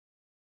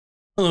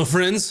Hello,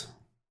 friends.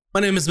 My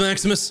name is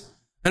Maximus,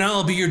 and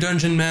I'll be your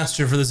dungeon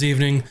master for this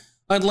evening.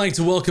 I'd like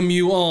to welcome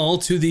you all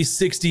to the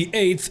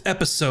 68th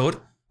episode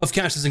of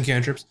Caches and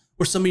Cantrips,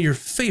 where some of your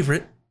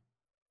favorite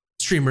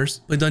streamers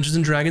play Dungeons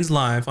and Dragons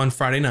live on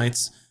Friday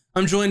nights.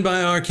 I'm joined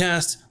by our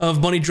cast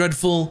of Bunny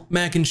Dreadful,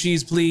 Mac and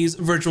Cheese Please,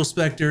 Virtual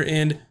Spectre,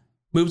 and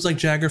Moves Like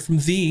Jagger from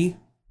the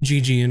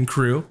GG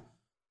crew.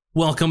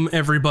 Welcome,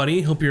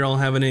 everybody. Hope you're all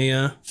having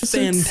a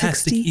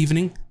fantastic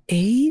evening.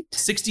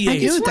 68?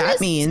 I know what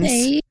that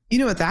means. You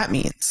know what that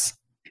means.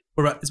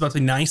 It's about to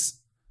be nice.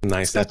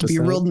 Nice. It's about to be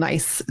real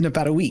nice in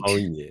about a week. Oh,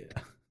 yeah.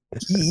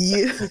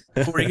 Yeah.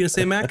 What were you going to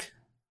say, Mac?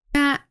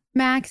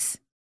 Max,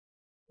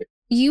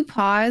 you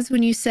paused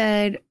when you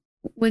said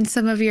when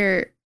some of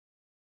your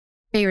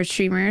favorite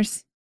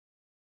streamers,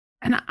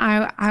 and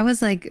I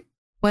was like,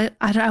 what?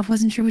 I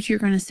wasn't sure what you were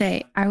going to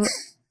say.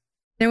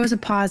 There was a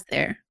pause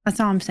there. That's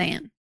all I'm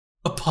saying.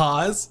 A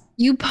pause?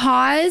 You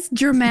paused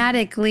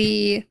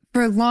dramatically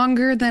for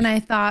longer than I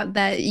thought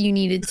that you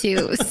needed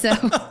to. So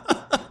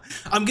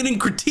I'm getting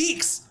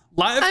critiques.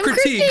 I'm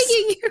critiquing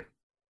you.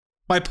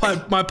 My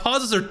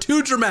pauses are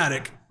too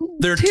dramatic.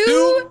 They're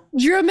too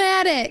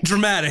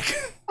dramatic.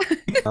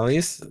 At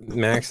least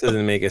Max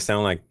doesn't make it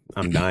sound like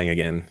I'm dying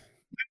again.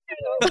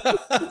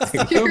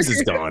 Moves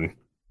is gone.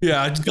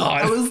 Yeah, it's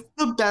gone. That was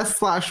the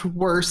best /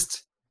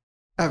 worst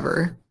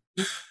ever.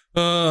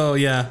 Oh,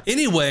 yeah.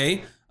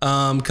 Anyway,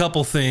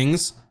 couple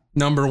things.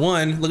 Number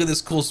one, look at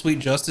this cool Sweet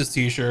Justice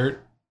t-shirt.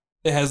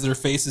 It has their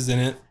faces in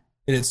it,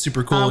 and it's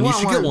super cool. And you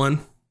should get one.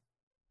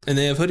 And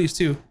they have hoodies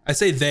too. I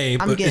say they,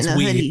 but it's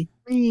we.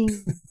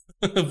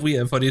 We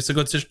have hoodies, so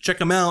go check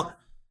them out.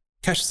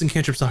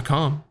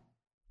 CachesandCantrips.com,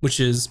 which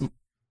is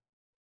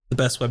the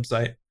best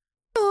website.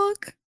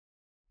 Look.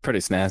 Pretty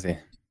snazzy.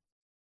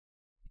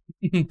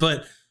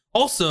 But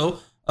also,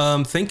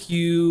 thank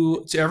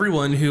you to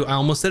everyone who, I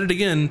almost said it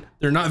again,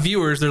 they're not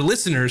viewers, they're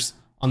listeners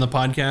on the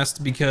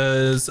podcast,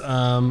 because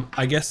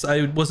I guess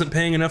I wasn't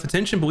paying enough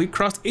attention, but we've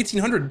crossed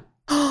 1,800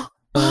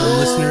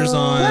 listeners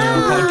on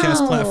our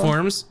podcast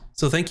platforms.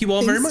 So thank you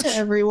all very much to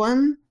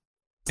everyone.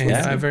 And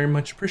I very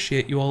much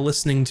appreciate you all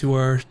listening to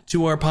our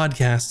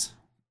podcast.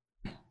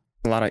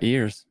 A lot of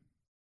ears.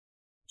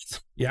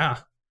 Yeah.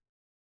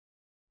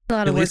 A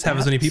lot At of least have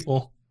as many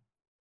people.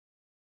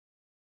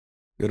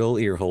 Good old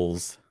ear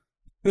holes.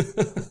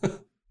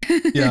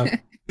 Yeah.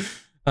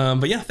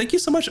 But yeah, thank you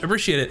so much. I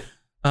appreciate it.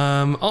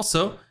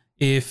 Also,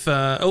 if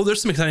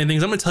there's some exciting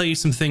things. I'm gonna tell you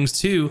some things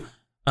too.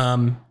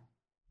 I'm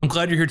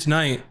glad you're here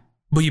tonight,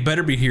 but you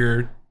better be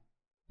here.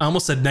 I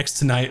almost said next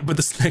tonight, but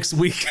this next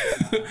week.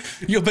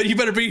 you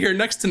better be here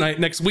next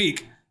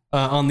week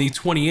on the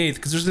 28th,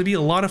 because there's gonna be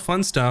a lot of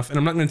fun stuff, and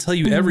I'm not gonna tell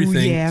you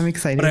everything. Yeah, I'm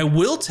excited. But I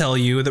will tell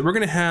you that we're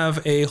gonna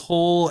have a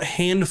whole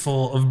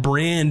handful of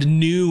brand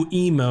new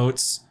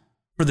emotes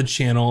for the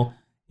channel,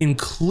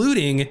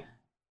 including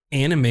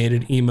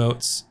animated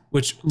emotes,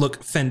 which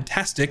look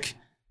fantastic.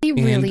 They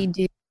really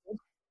do.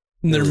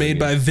 They're made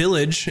by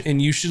Village,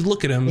 and you should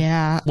look at them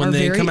when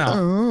they come out.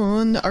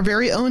 Our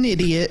very own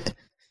idiot.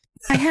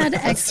 I had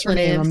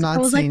expletives. I'm not I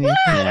was saying like,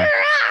 anything.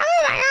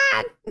 oh my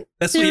god.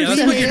 That's She what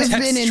may your have text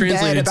been in bed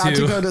translated about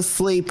to to. go to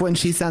sleep when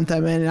she sent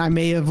them, and I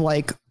may have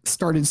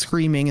started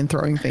screaming and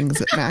throwing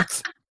things at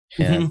Max.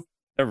 Yeah, Mhm.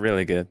 they're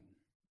really good.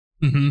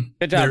 Mm-hmm.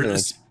 Good job, They're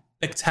Village.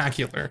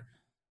 spectacular.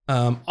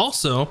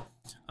 Also,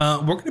 we're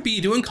going to be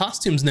doing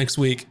costumes next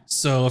week.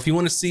 So if you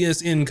want to see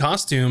us in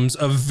costumes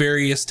of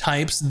various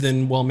types,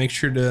 then make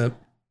sure to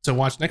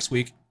watch next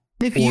week.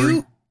 If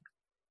you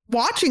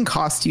watch in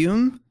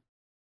costume,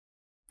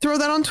 throw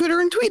that on Twitter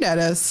and tweet at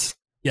us.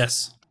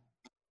 Yes.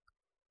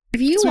 If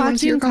you So we wanna watch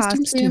see your in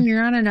costumes costume, too.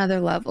 you're on another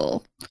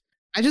level.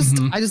 I just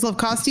Mhm. love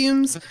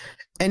costumes,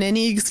 and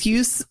any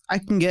excuse I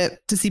can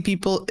get to see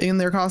people in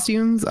their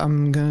costumes,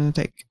 I'm gonna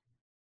take.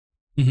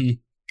 Mm-hmm.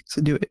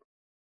 So do it.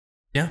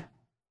 Yeah.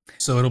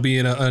 So it'll be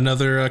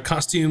another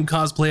costume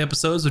cosplay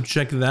episode. So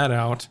check that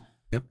out.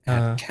 Yep.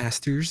 Uh,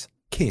 Casters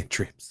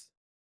Cantrips.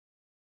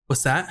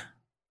 What's that?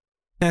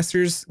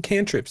 Casters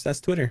Cantrips. That's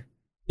Twitter.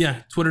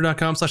 Yeah.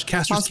 Twitter.com/casters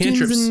Costumes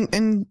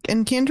cantrips.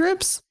 and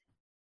cantrips.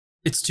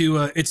 It's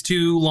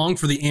too long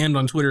for the and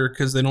on Twitter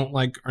because they don't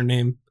like our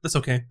name. That's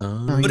okay.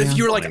 But yeah. if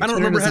you're like, I don't Twitter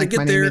remember how to doesn't get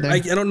like my there, name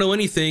I don't know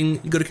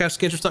anything, you go to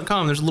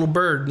cacherscantrips.com. There's a little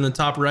bird in the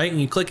top right,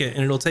 and you click it,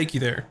 and it'll take you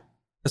there.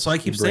 That's why I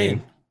keep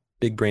saying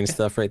Big brain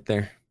stuff right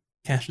there.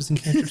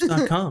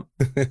 cachersandcantrips.com.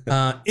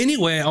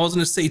 Anyway, I was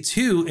going to say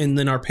too, and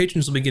then our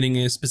patrons will be getting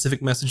a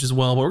specific message as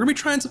well, but we're going to be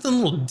trying something a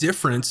little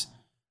different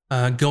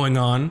going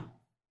on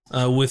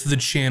with the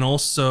channel.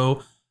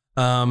 So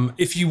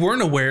if you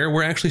weren't aware,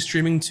 we're actually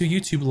streaming to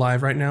YouTube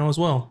live right now as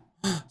well.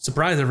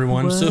 Surprise,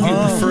 everyone. So if you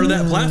prefer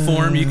that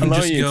platform, you can Hello,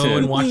 just go YouTube.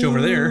 and watch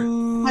over there.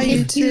 Hi,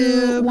 If you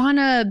YouTube. want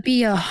to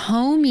be a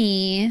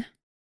homie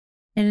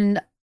and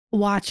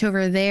watch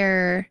over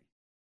there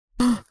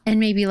and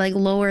maybe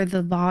lower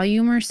the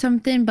volume or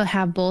something, but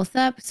have both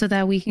up so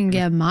that we can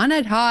get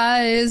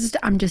monetized.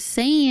 I'm just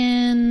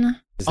saying.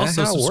 Is that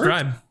Also, how it works?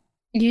 subscribe.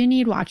 You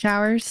need watch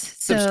hours.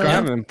 So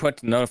Subscribe and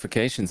put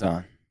notifications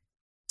on.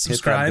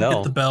 Subscribe, bell.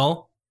 hit the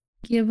bell.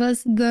 Give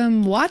us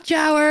them watch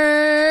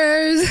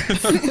hours.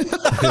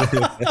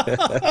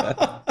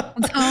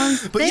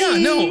 But yeah,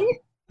 no.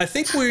 I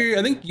think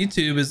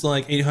YouTube is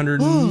like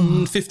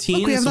 815,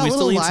 Look, we have so that we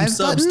still little need some live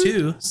subs button.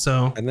 too.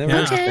 So I never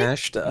yeah, Okay.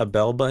 smashed a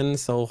bell button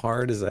so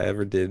hard as I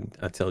ever did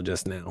until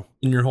just now.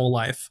 in your whole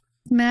life.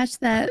 Smash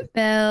that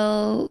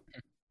bell,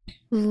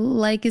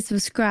 like and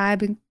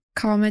subscribe, and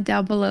comment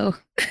down below.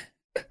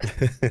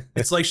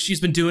 It's like she's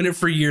been doing it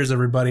for years,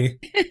 everybody.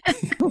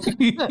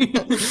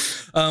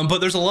 But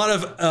there's a lot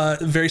of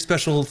very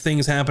special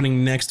things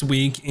happening next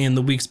week and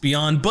the weeks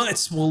beyond,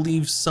 but we'll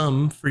leave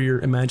some for your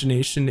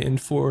imagination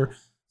and for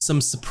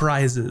some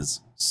surprises.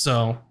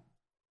 So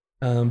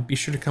be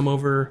sure to come on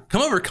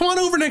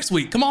over next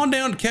week. Come on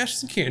down to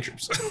Caches and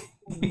Cantrips.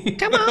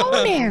 Come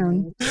on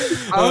down.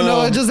 I don't know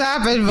what just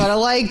happened, but I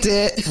liked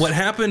it. What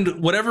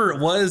happened, whatever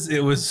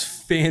it was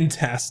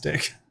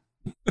fantastic.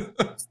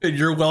 And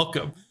you're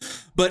welcome.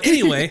 But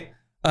anyway,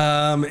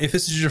 if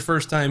this is your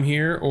first time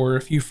here or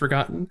if you've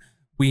forgotten,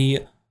 we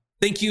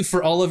thank you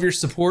for all of your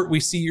support. We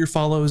see your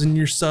follows and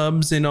your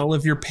subs and all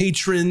of your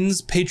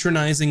patrons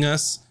patronizing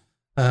us.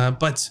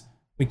 But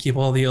we keep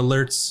all the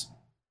alerts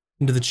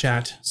into the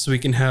chat so we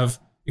can have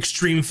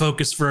extreme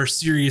focus for our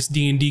serious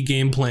D&D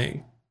game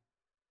playing.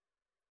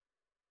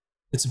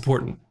 It's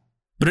important.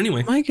 But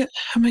anyway, How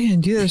am I gonna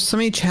do? There's so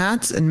many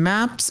chats and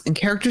maps and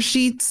character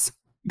sheets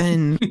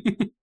and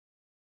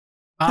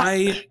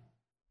I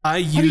do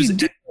you use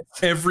do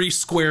every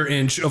square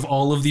inch of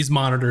all of these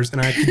monitors,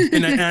 and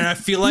I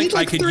feel like Need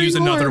like I could 3 use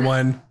another more.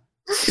 one.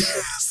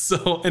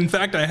 So, in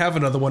fact, I have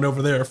another one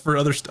over there for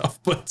other stuff.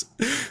 But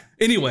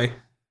anyway,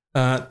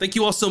 thank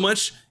you all so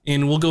much,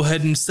 and we'll go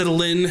ahead and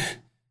settle in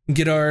and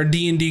get our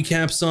D&D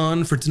caps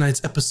on for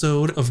tonight's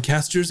episode of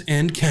Casters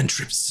and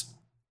Cantrips.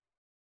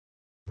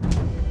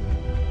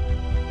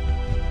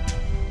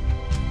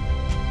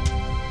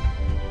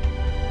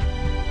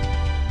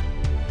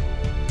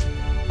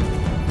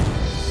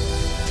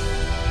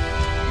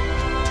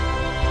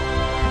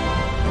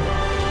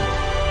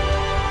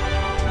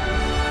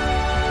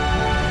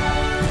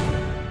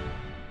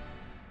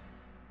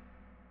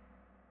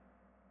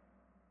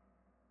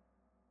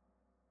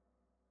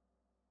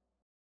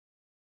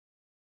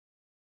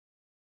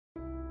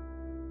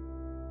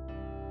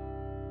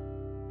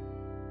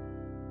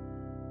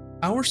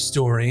 Our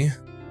story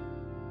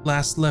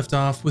last left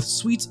off with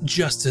Sweet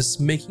Justice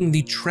making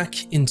the trek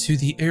into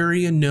the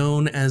area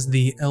known as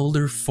the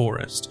Elder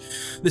Forest.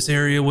 This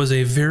area was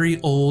a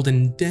very old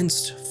and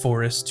dense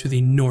forest to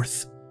the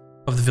north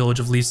of the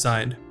village of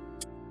Leaside.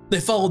 They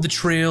followed the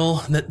trail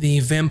that the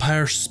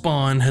vampire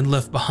spawn had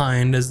left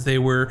behind as they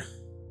were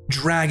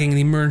dragging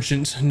the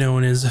merchant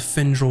known as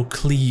Fendril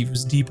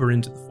Cleaves deeper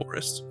into the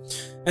forest.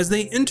 As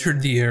they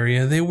entered the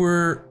area, they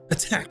were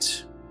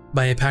attacked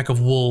by a pack of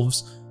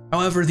wolves.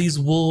 However, these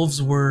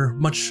wolves were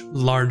much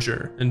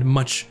larger and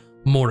much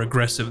more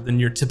aggressive than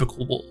your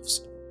typical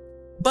wolves.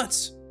 But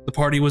the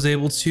party was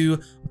able to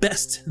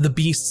best the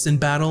beasts in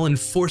battle and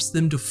force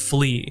them to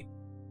flee.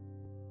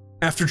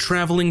 After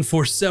traveling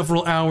for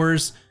several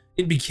hours,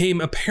 it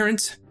became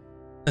apparent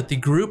that the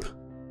group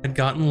had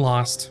gotten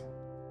lost.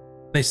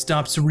 They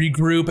stopped to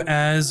regroup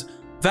as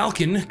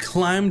Valken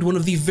climbed one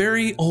of the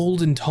very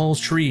old and tall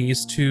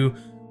trees to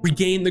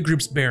regain the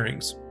group's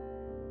bearings.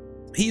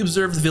 He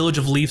observed the village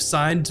of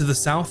Leafside to the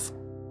south,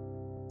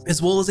 as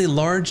well as a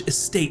large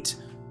estate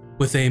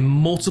with a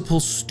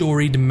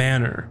multiple-storied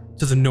manor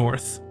to the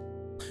north.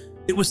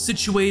 It was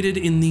situated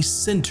in the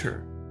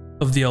center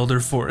of the Elder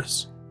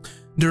Forest.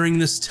 During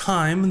this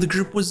time, the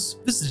group was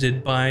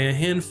visited by a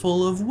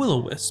handful of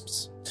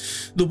will-o-wisps.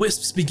 The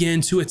wisps began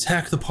to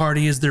attack the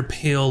party as their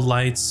pale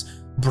lights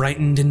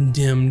brightened and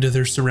dimmed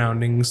their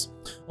surroundings.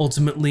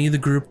 Ultimately, the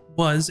group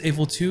was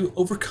able to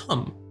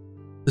overcome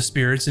the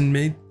spirits and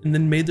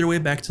then made their way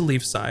back to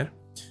Leafside.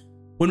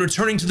 When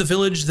returning to the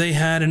village, they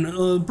had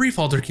a brief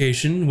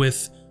altercation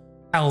with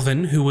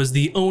Alvin, who was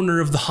the owner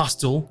of the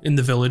hostel in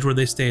the village where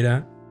they stayed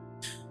at.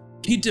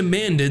 He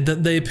demanded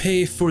that they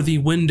pay for the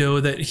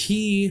window that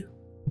he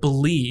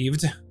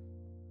believed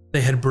they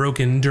had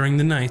broken during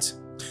the night.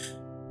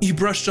 He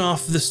brushed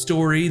off the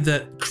story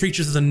that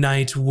creatures of the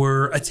night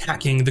were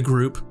attacking the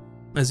group,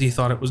 as he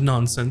thought it was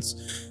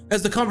nonsense.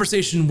 As the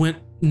conversation went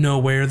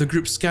nowhere, the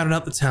group scouted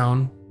out the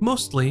town,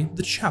 mostly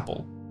the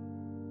chapel.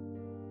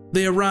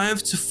 They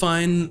arrived to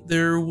find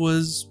there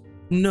was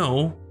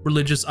no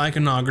religious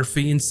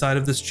iconography inside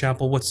of this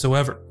chapel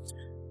whatsoever.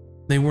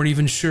 They weren't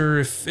even sure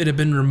if it had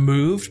been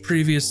removed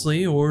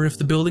previously or if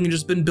the building had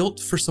just been built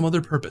for some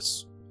other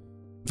purpose.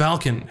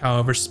 Valken,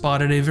 however,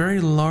 spotted a very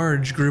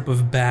large group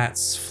of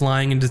bats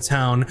flying into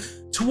town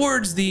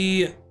towards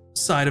the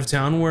side of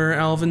town where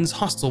Alvin's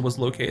hostel was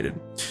located.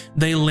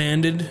 They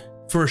landed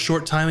for a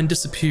short time and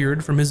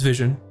disappeared from his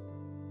vision.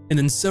 And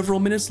then several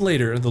minutes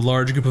later, the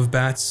large group of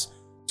bats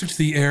took to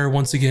the air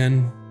once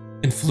again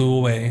and flew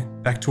away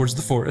back towards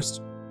the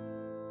forest.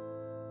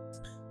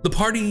 The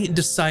party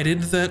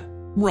decided that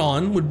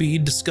Ron would be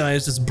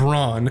disguised as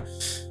Braun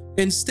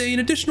and stay an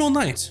additional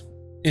night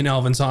in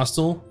Alvin's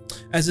hostel,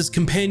 as his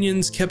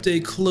companions kept a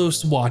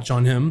close watch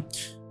on him.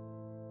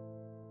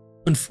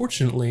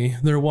 Unfortunately,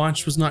 their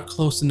watch was not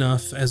close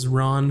enough as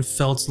Ron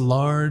felt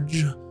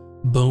large,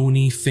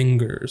 bony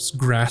fingers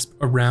grasp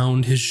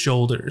around his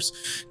shoulders,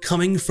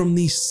 coming from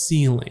the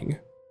ceiling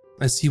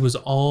as he was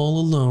all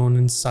alone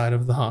inside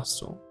of the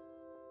hostel.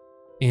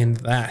 And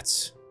that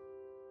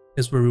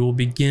is where we will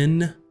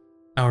begin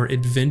our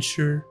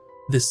adventure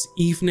this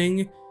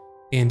evening,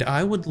 and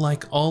I would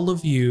like all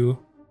of you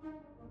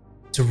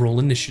to roll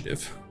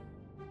initiative.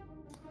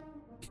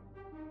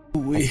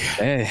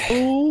 Hey.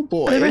 Oh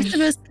boy. Are the rest of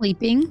us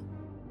sleeping?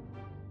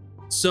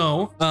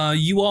 So,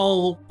 you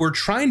all were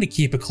trying to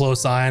keep a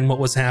close eye on what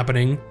was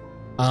happening,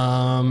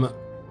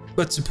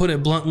 but to put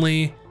it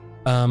bluntly,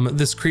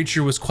 this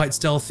creature was quite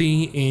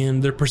stealthy,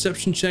 and their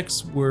perception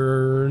checks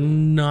were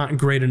not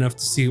great enough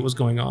to see what was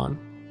going on.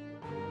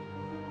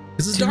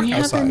 This is Do dark we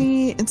have outside.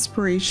 any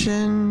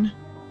inspiration?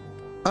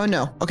 Oh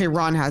no. Okay,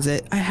 Ron has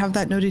it. I have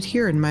that noted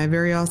here in my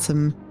very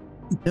awesome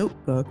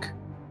notebook.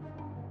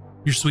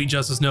 Your Sweet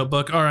Justice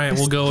notebook. All right,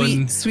 we'll go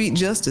Sweet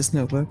Justice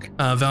notebook.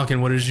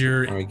 Valken, what is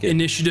your All right, good.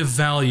 initiative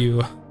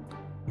value?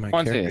 My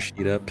 20. character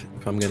sheet up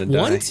if I'm gonna die.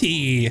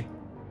 20.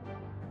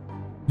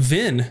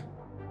 Vin,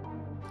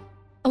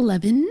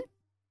 11.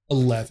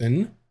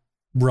 11.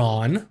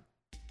 Ron,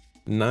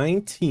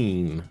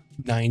 19.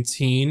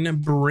 19.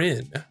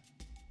 Bryn,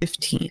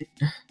 15.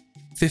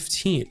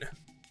 15.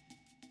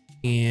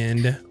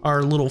 And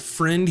our little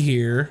friend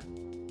here,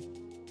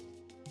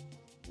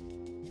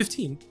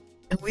 15.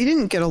 And we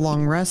didn't get a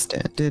long rest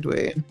in, did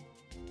we?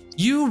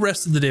 You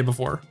rested the day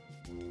before.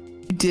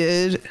 We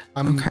did.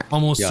 I'm Okay.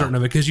 almost Yeah. certain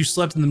of it because you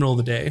slept in the middle of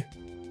the day.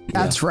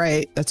 That's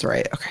right. That's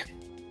right. Okay.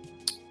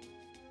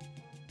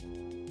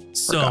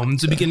 So Forgot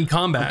to begin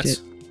combat, forget.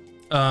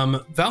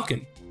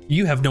 Valken,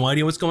 you have no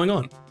idea what's going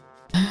on.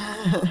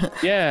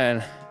 Yeah,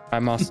 and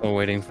I'm also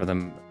waiting for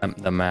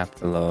the map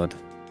to load.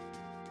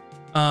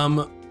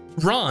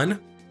 Ron,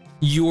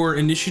 your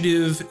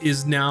initiative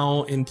is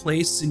now in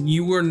place and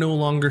you are no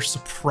longer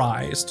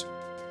surprised.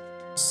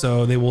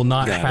 So they will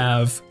not Got it.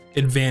 have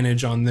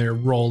advantage on their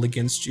roll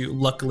against you,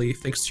 luckily,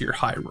 thanks to your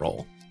high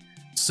roll.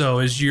 So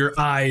as your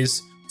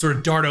eyes sort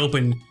of dart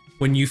open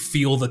when you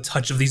feel the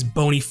touch of these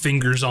bony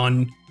fingers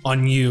on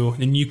you,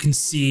 and you can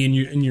see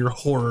in your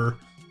horror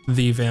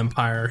the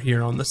vampire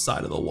here on the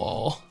side of the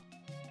wall,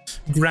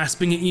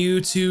 grasping at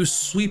you to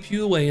sweep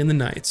you away in the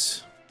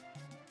night.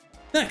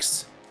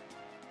 Next,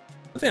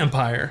 the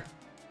vampire.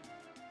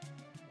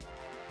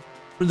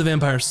 Or the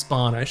vampire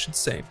spawn, I should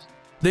say.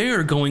 They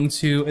are going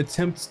to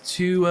attempt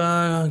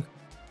to,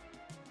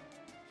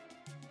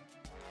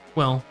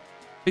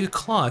 make a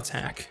claw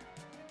attack.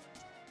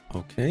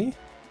 Okay.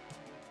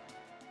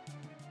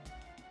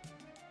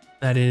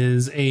 That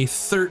is a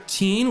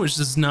 13, which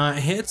does not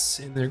hit,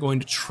 and they're going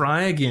to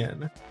try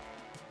again.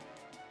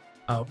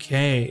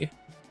 Okay.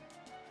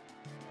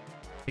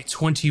 A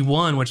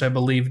 21, which I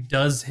believe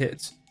does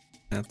hit.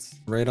 That's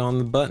right on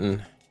the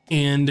button.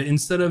 And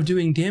instead of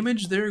doing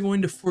damage, they're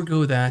going to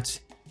forego that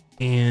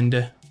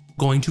and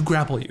going to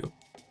grapple you.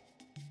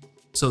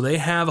 So they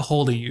have a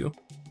hold of you,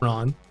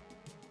 Ron.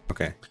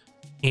 Okay.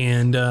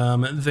 And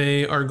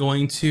they are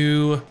going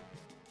to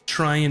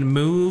try and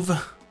move.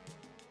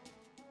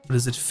 What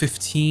is it,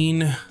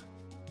 15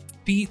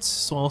 feet?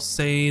 So I'll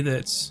say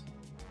that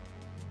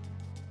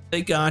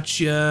they got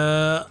you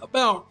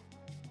about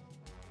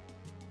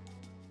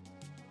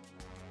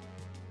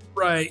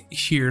right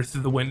here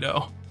through the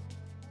window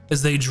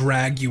as they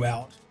drag you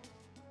out.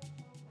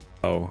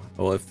 Oh,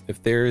 well,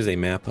 if there is a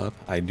map up,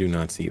 I do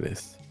not see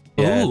this.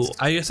 Ooh, it's-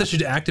 I guess I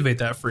should activate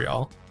that for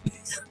y'all.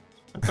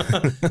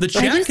 The I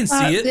chat just can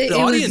thought see it. that The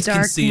audience was can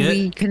dark see and it.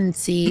 We couldn't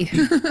see.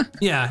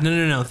 Yeah,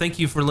 no. Thank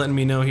you for letting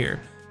me know here.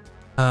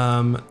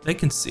 They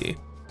can see.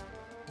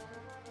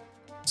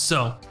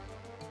 So,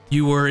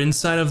 you were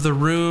inside of the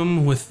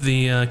room with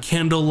the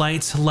candle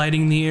lights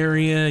lighting the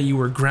area. You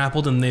were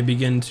grappled and they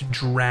begin to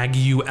drag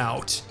you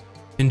out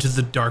into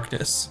the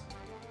darkness.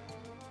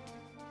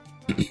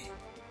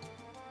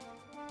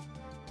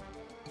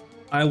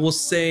 I will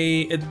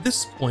say at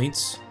this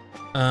point,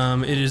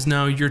 it is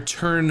now your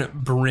turn,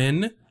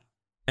 Bryn.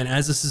 And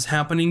as this is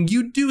happening,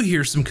 you do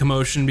hear some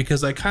commotion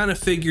because I kind of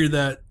figure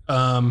that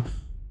a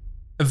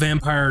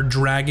vampire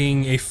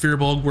dragging a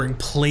Firbolg wearing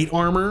plate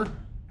armor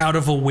out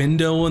of a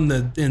window in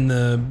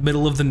the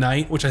middle of the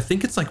night, which I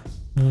think it's like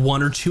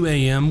 1 or 2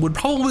 a.m., would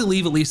probably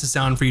leave at least a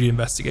sound for you to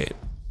investigate.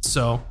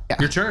 So, Yeah.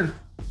 your turn.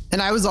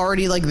 And I was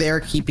already like there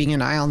keeping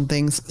an eye on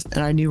things,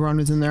 and I knew Ron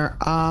was in there.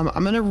 I'm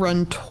gonna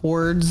run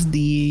towards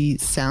the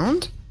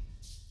sound.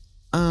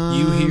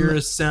 You hear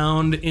a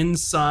sound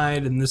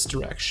inside in this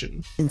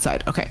direction.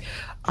 Inside. Okay.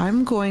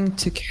 I'm going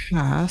to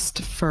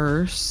cast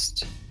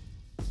first.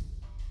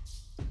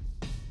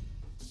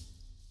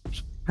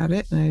 Had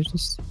it, and I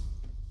just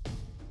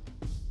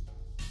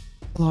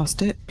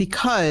lost it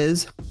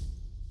because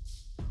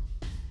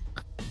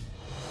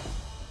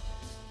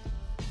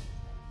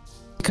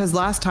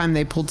last time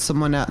they pulled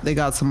someone out, they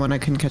got someone, I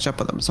couldn't catch up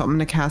with them. So I'm going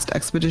to cast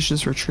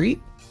Expeditious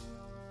Retreat,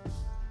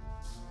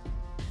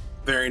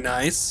 Very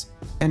nice.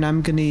 and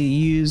I'm going to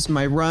use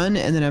my run,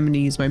 and then I'm going to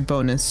use my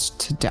bonus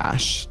to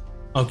dash.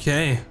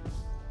 Okay.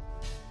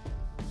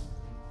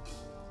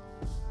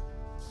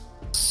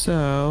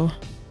 So,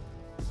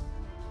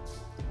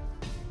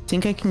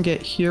 think I can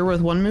get here with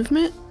one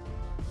movement?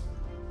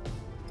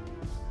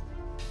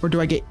 Or do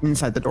I get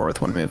inside the door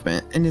with one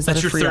movement? And is That's that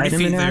a your free 30 item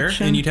feet in there,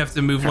 action? and you'd have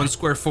to move 1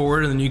 square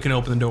forward, and then you can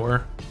open the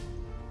door.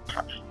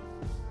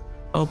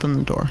 Open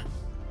the door.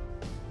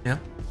 Yeah.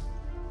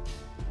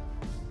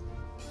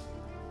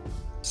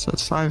 So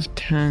it's 5,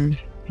 10,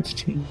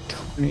 15,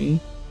 20.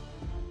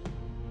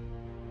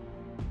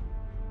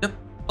 Yep.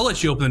 I'll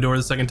let you open the door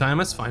the second time.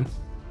 That's fine.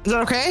 Is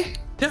that okay?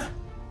 Yeah.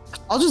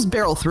 I'll just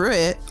barrel through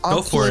it. I'll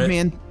Go for flood it. me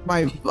in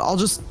Bryn will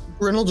just,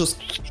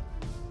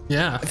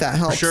 Yeah. if that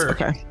helps. For sure.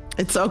 Okay.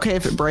 It's okay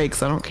if it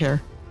breaks. I don't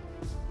care.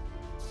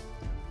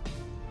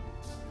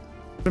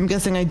 But I'm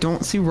guessing I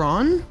don't see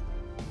Ron.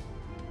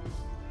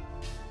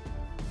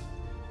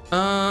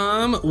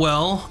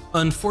 Well,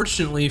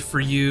 unfortunately for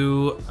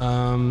you,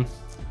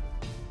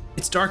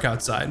 it's dark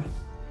outside.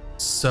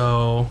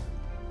 So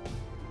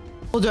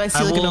Well, do I see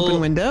I like an will-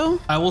 open window?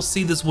 I will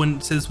see this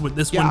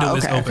this Yeah, window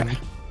is okay, open. okay.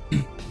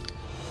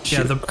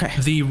 Yeah, Shoot, okay.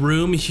 the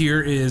room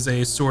here is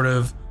a sort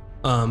of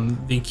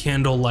the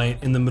candle light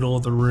in the middle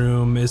of the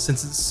room is,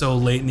 since it's so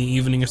late in the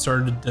evening, it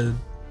started to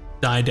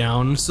die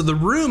down. So the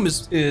room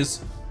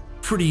is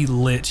pretty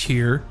lit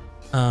here.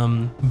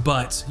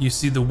 But you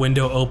see the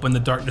window open, the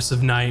darkness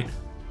of night,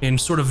 and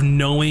sort of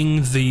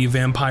knowing the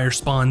vampire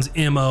spawn's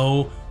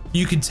MO,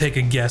 you could take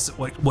a guess at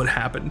what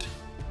happened.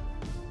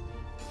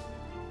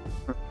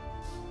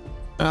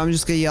 I'm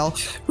just gonna yell,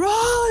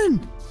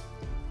 Ron!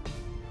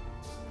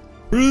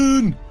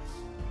 Run!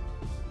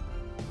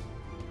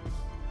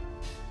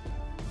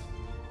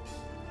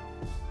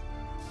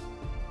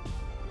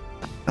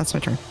 That's my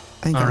turn. I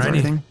think that's Alrighty.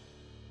 everything.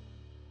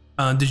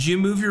 Did you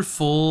move your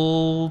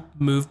full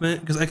movement?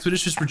 Because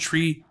Expeditious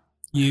Retreat,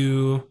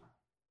 you...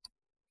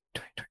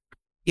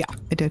 Yeah,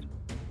 I did.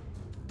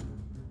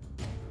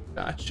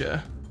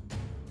 Gotcha.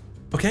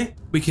 Okay,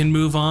 we can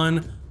move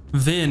on.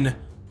 Vin,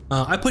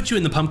 I put you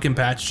in the pumpkin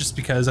patch just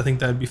because I think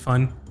that'd be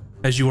fun,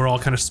 as you were all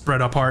kind of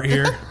spread apart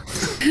here,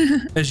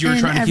 as you were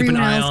And trying to keep an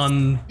everyone eye else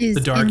on Is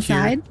the dark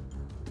inside.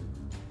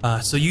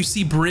 here. So you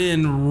see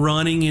Bryn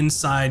running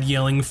inside,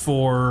 yelling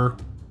for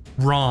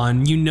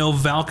Ron. You know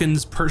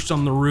Valken's perched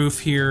on the roof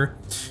here,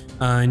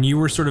 and you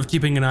were sort of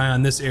keeping an eye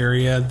on this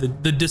area.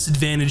 The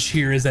disadvantage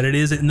here is that it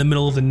is in the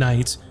middle of the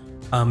night.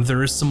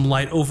 There is some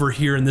light over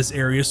here in this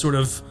area, sort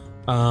of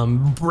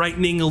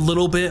brightening a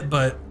little bit,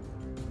 but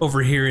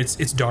over here it's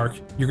dark.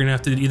 You're gonna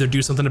have to either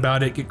do something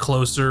about it, get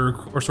closer,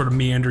 or sort of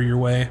meander your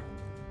way.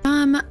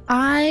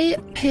 I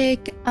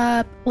pick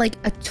up like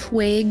a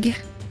twig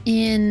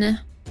in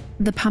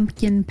the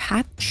pumpkin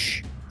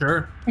patch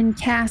Sure. and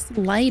cast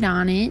light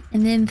on it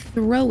and then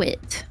throw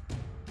it.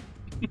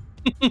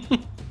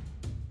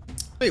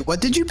 Wait,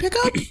 what did you pick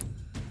up?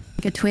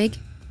 Like a twig.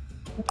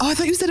 Oh, I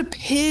thought you said a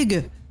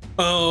pig.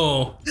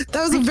 Oh,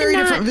 That was a very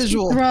Cannot different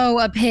visual. Throw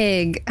a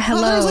pig. I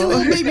thought it was like a Hello.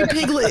 little baby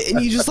piglet,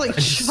 and you just like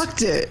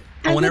chucked it.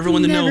 I want would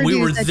everyone to know never we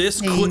do were such this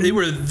thing. they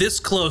were this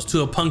close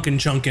to a pumpkin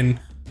chunkin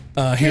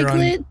here on.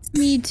 Piglets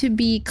need to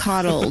be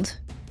coddled,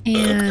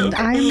 and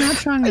I'm not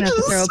strong enough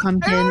to throw a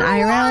pumpkin.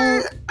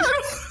 IRL.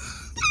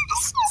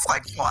 It's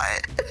like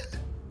what?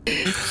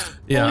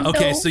 Yeah. Oh,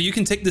 Okay. no. So you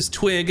can take this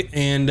twig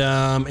and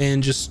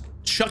just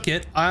chuck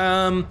it.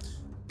 How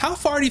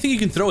far do you think you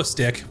can throw a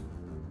stick?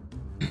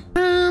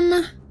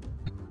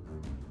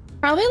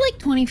 Probably like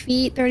 20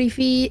 feet, 30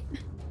 feet.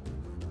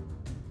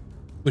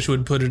 Which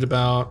would put it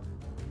about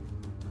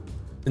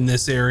in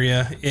this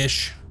area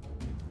ish.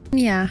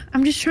 Yeah,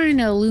 I'm just trying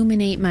to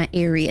illuminate my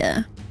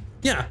area.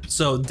 Yeah.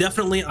 So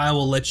definitely, I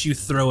will let you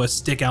throw a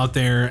stick out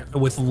there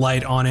with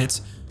light on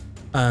it,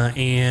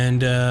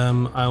 and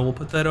I will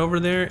put that over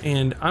there.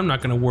 And I'm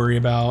not gonna worry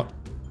about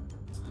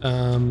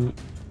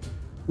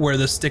where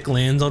the stick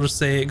lands. I'll just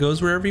say it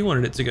goes wherever you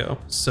wanted it to go.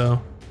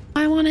 So.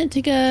 I want it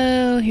to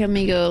go. Here, let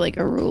me go like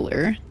a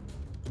ruler.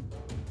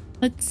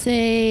 Let's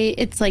say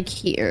it's like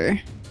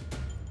here.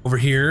 Over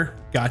here,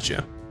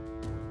 gotcha.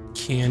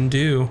 Can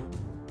do.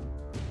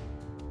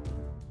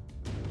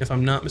 If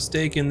I'm not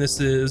mistaken,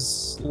 this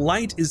is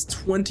light is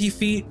 20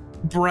 feet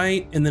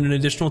bright and then an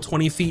additional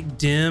 20 feet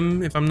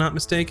dim, if I'm not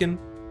mistaken.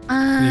 You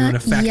want to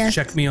fact yes,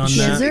 check me on yes,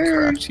 that? sir.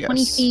 Correct, yes.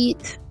 20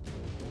 feet.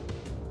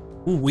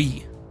 Ooh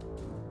wee.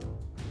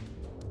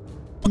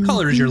 What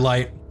color is your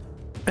light?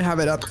 I have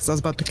it up because I was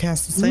about to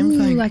cast the same Ooh,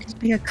 thing. I can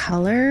pick a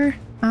color.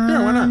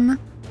 Yeah, why not?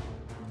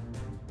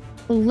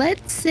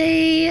 Let's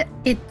say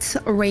it's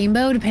a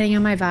rainbow, depending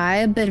on my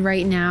vibe. But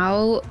right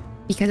now,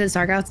 because it's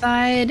dark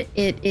outside,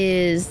 it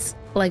is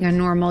like a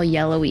normal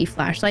yellowy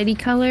flashlighty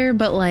color.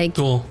 But like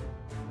Cool.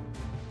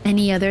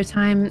 any other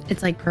time,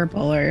 it's like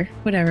purple or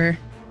whatever.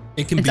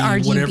 It can It's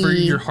be whatever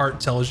RGB. your heart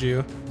tells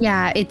you.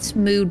 Yeah, it's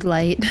mood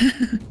light.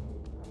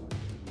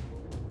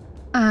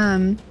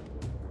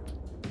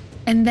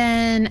 And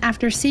then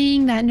after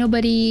seeing that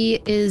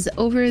nobody is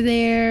over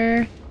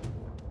there,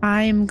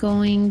 I'm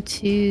going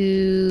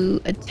to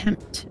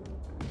attempt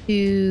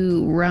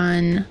to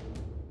run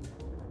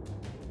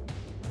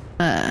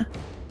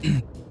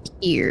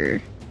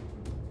here.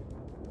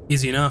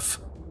 Easy enough.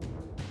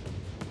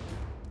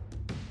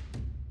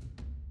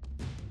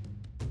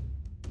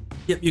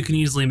 Yep, you can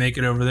easily make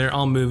it over there.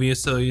 I'll move you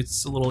so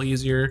it's a little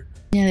easier.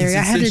 Yeah, there.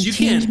 I had to Since you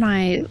change can't-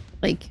 my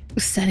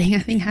setting. I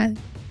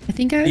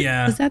think I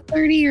Yeah. was that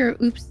 30 or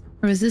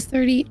was this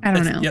 30? I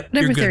don't know. Yep,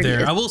 Whatever you're good 30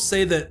 there. is. I will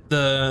say that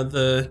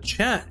the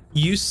chat,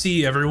 you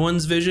see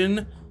everyone's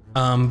vision,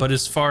 but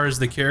as far as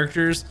the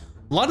characters,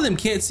 a lot of them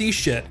can't see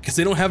shit because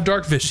they don't have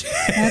dark vision.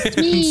 That's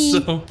me.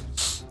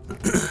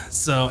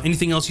 So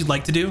anything else you'd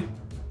like to do?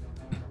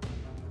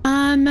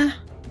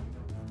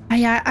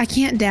 I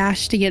can't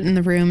dash to get in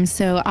the room,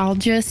 so I'll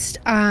just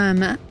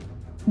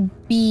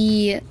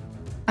be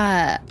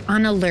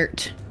on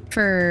alert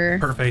for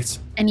Perfect.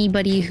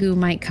 anybody who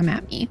might come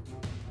at me.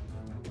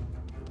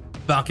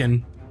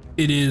 Falcon,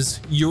 it is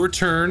your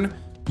turn.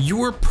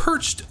 You're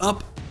perched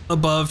up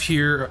above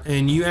here,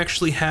 and you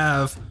actually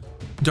have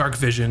dark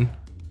vision.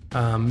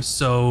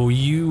 So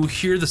you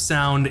hear the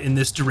sound in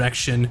this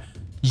direction.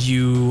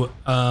 You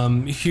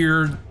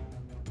hear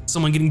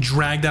someone getting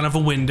dragged out of a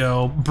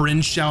window.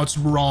 Bryn shouts,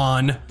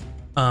 "Ron!"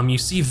 You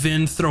see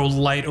Vin throw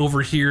light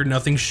over here.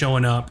 Nothing's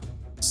showing up.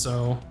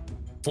 So,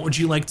 what would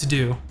you like to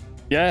do?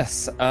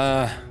 Yes.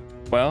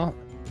 Well,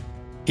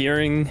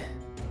 hearing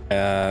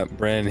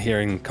Bryn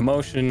hearing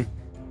commotion,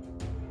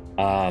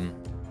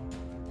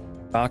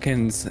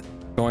 Falcon's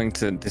going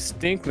to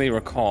distinctly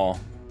recall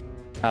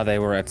how they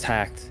were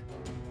attacked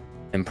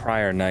in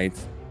prior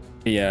nights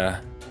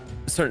via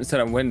a certain set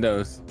of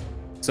windows.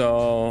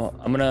 So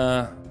I'm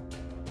gonna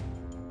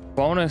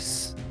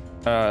bonus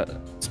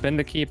spend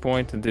a key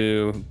point to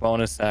do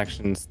bonus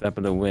action Step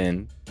of the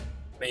Wind.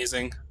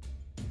 Amazing.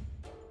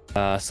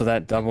 So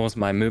that doubles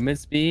my movement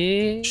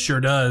speed. Sure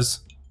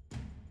does.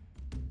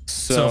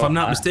 So if I'm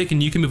not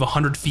mistaken, you can move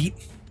 100 feet.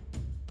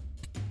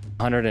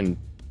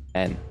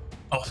 110.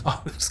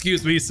 Oh,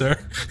 excuse me, sir.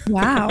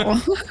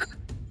 Wow.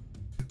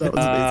 That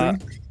was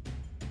amazing.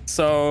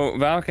 So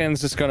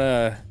Valken's just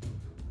gonna,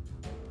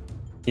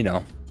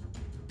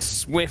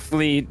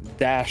 swiftly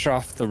dash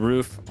off the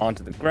roof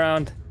onto the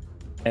ground,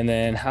 and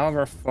then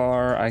however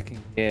far I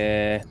can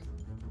get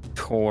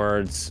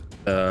towards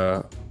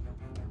the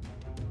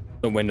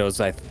windows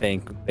I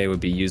think they would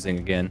be using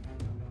again.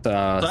 So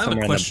I have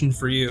a question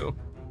for you.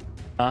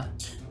 Huh?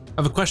 I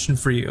have a question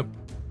for you.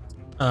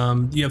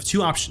 You have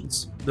two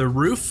options. The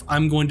roof,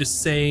 I'm going to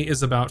say,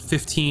 is about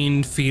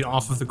 15 feet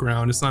off of the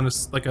ground. It's not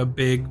like a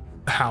big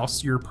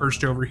house. You're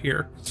perched over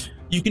here.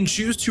 You can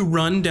choose to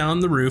run down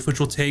the roof, which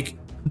will take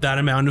that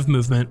amount of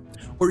movement,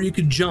 or you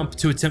could jump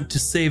to attempt to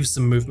save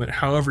some movement.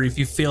 However, if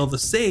you fail the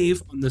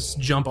save on this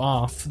jump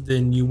off,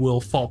 then you will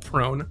fall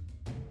prone.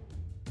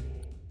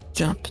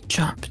 Jump,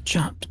 jump,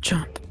 jump,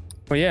 jump.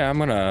 Well, yeah, I'm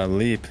gonna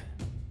leap.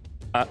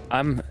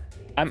 I'm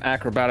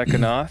acrobatic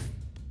enough,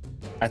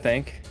 I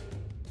think.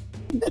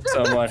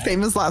 So what?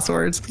 Famous last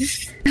words.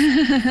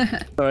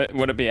 So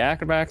would it be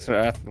acrobatics or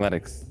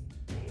athletics?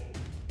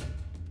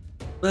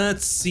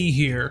 Let's see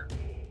here.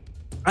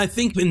 I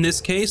think in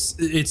this case,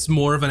 it's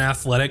more of an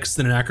athletics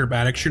than an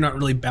acrobatics. You're not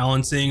really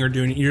balancing or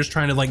doing, you're just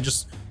trying to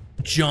just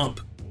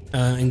jump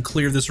and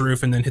clear this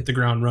roof and then hit the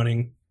ground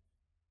running.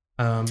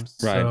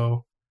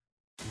 So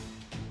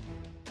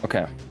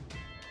Okay.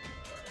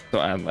 So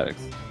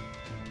athletics.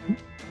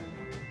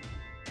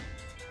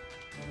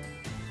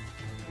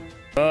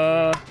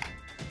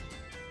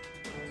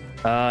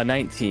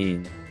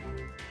 19.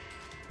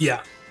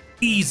 yeah,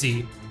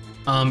 easy.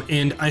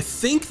 And I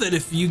think that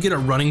if you get a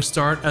running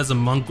start as a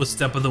monk with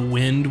Step of the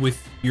Wind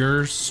with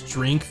your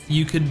strength,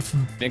 you could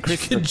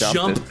Increase you the could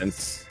jump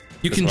distance.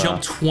 You as can well.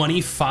 jump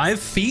 25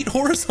 feet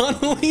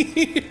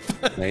horizontally.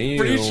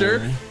 Pretty sure.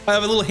 I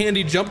have a little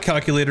handy jump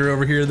calculator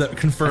over here that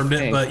confirmed it.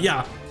 Okay. But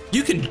yeah,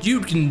 you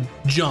can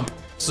jump.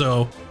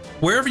 So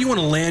wherever you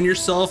want to land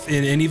yourself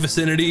in any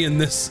vicinity in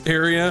this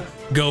area,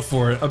 go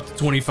for it. Up to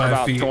 25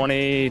 About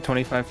feet.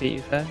 25 feet,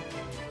 you said?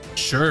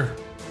 Sure.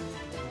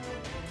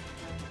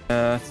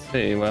 Let's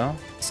see. Well,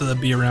 So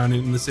that'd be around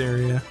in this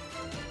area.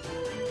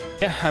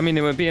 yeah, I mean,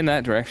 it would be in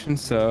that direction.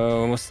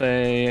 So we'll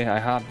say I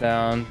hop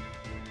down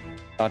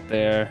out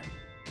there.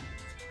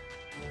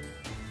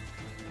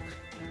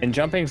 And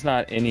jumping's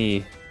not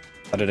any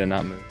other than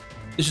not move.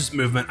 It's just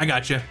movement. I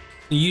got you.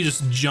 You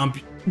just jump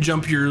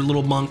your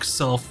little monk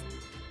self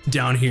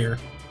down here.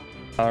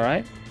 All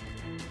right.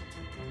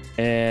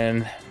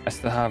 And I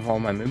still have all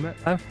my movement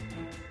left.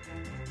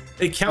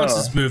 It counts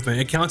as movement.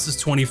 It counts as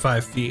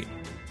 25 feet.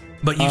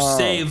 But you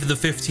save the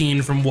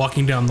 15 from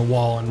walking down the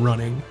wall and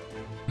running,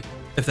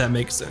 if that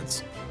makes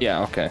sense.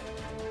 Yeah, okay.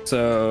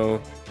 So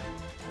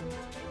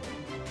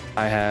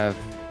I have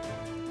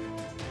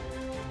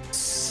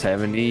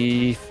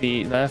 70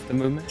 feet left of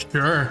movement.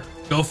 Sure.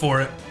 Go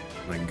for it.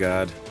 Oh my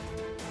God.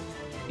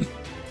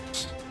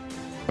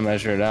 I'll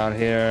measure it out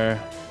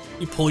here.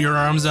 You pull your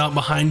arms out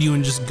behind you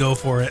and just go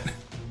for it.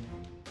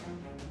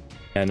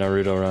 And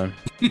Naruto run.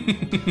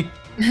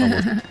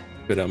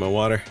 Spit out my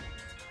water.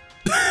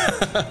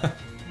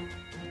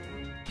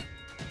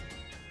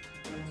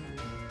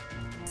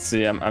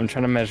 See, I'm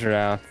trying to measure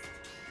out.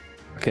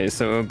 Okay,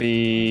 so it would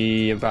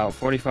be about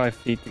 45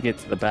 feet to get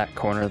to the back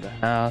corner of the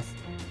house.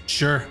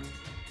 Sure.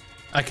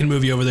 I can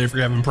move you over there if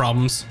you're having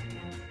problems.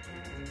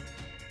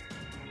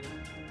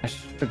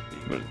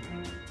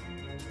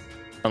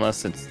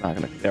 Unless it's not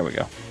gonna. There we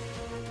go.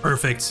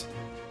 Perfect.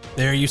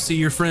 There you see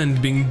your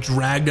friend being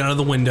dragged out of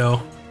the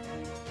window.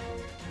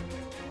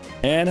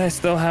 And I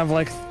still have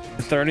like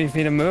 30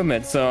 feet of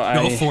movement, so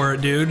Go for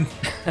it, dude.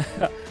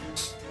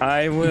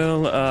 I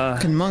will.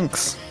 Fucking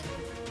monks.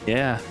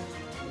 Yeah.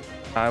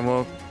 I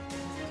will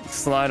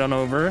slide on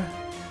over.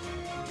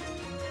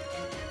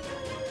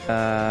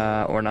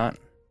 Or not.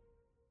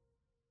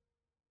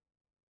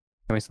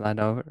 Can we slide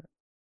over?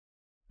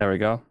 There we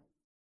go.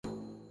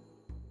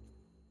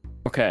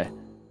 Okay.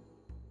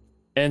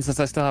 And since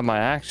I still have my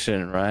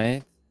action,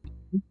 right?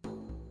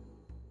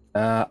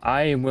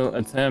 I will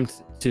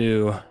attempt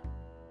to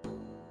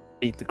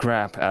beat the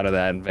crap out of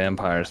that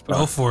vampire spot.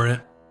 Go for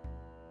it.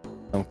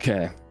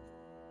 Okay.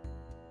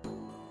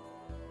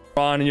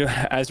 Ron,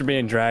 as you're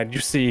being dragged, you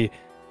see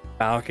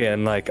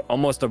Falcon like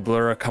almost a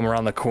blur come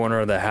around the corner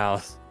of the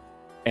house,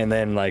 and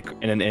then like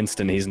in an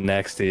instant he's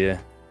next to you.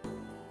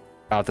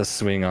 About to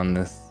swing on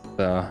this.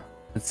 So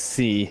let's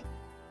see.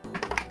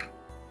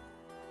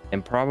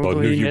 And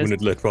probably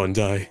missed. let Ron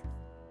die.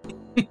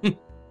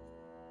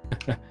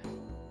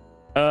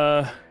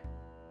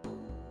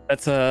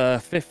 That's a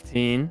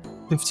 15.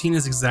 15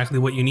 is exactly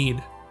what you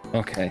need.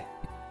 Okay.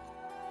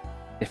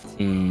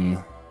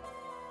 15.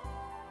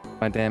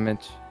 My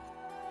damage.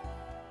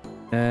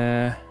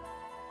 There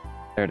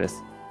it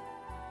is.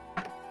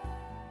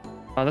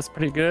 Oh, that's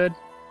pretty good.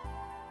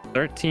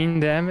 13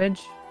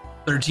 damage.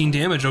 13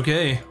 damage,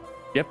 okay.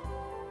 Yep.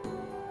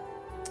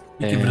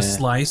 You give it a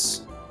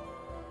slice.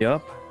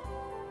 Yup.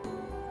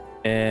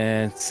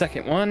 And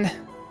second one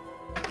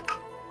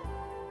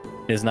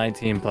is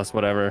 19 plus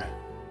whatever.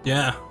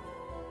 Yeah.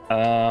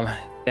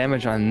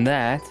 Damage on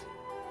that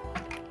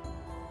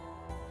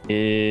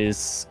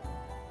is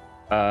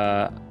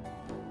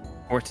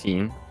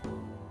 14.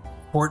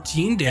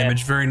 14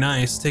 damage, very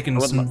nice. Taking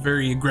some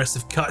very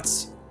aggressive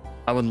cuts.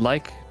 I would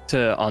like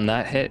to, on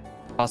that hit,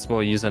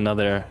 possible use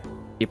another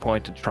key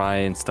point to try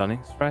and stunning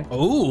strike.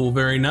 Oh,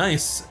 very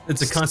nice.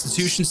 It's a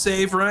constitution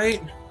save,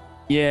 right?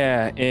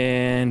 Yeah,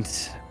 and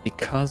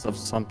because of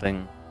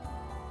something,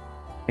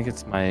 I think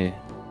it's my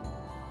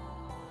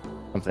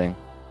something.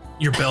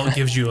 Your belt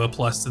gives you a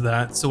plus to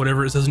that. So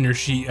whatever it says in your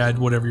sheet, add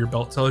whatever your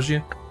belt tells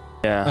you.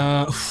 Yeah.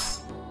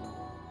 That's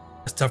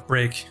a tough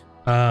break.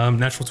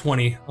 Natural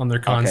 20 on their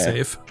con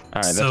save. All right,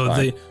 that's so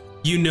fine.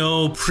 you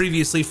know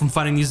previously from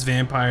fighting these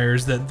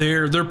vampires that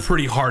they're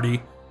pretty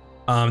hardy.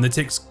 It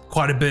takes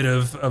quite a bit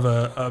of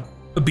a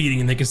beating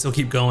and they can still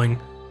keep going.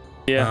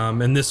 Yeah.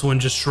 And this one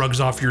just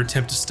shrugs off your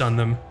attempt to stun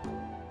them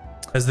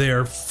as they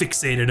are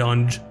fixated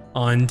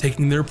on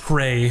taking their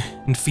prey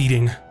and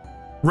feeding.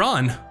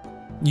 Ron,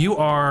 you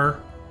are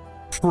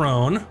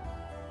prone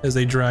as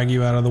they drag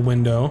you out of the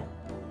window.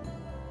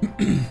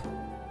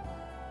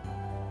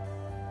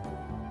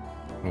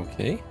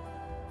 Okay.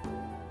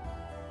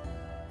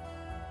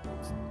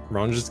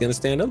 Ron's just gonna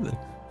stand up then.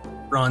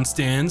 Ron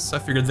stands. I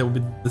figured that would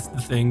be the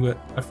thing, but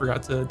I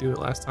forgot to do it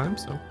last time,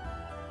 so.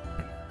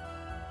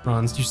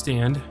 Ron's, you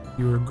stand.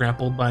 You were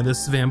grappled by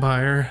this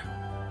vampire.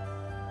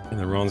 And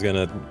then Ron's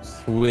gonna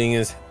swing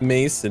his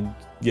mace and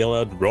yell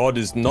out, "Rod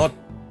is not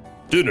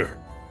dinner."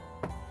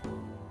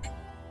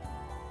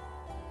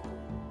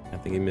 I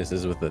think he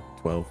misses with a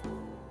 12.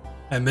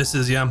 That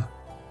misses, yeah.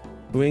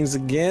 Swings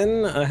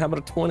again. How about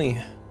a 20?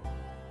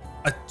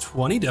 A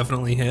 20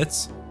 definitely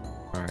hits.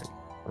 All right.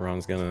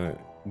 Ron's gonna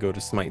go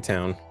to Smite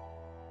Town.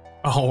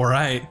 All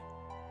right.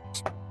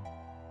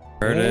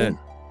 Heard it.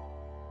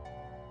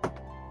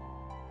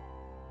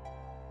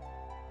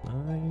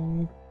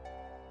 9,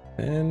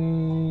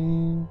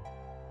 10,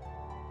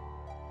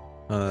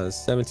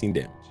 17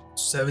 damage.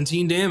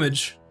 17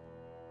 damage.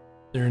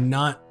 They're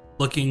not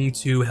looking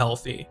too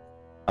healthy.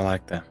 I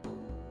like that.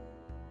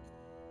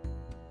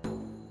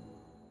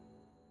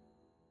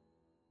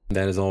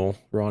 That is all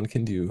Ron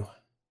can do.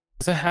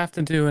 Does it have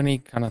to do any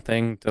kind of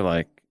thing to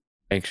like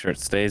make sure it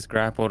stays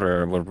grappled,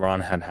 or would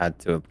Ron had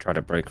to try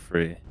to break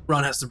free?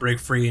 Ron has to break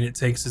free and it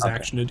takes his Okay.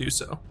 action to do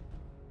so.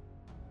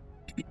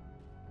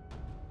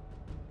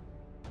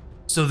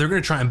 So they're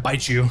gonna try and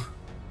bite you.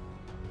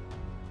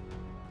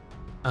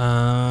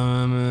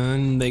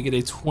 And they get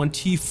a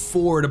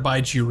 24 to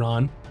bite you,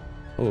 Ron.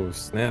 Oh,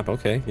 snap.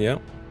 Okay. Yeah.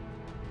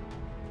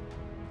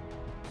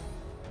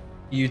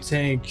 You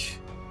take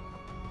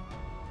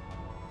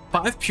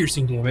 5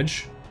 piercing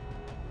damage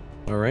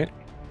All right.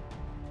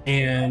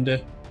 and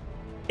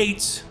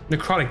 8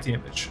 necrotic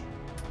damage.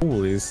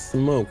 Holy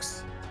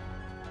smokes.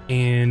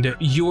 And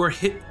your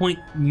hit point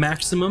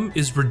maximum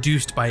is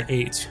reduced by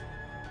 8.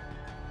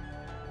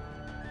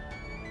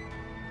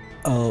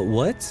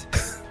 What?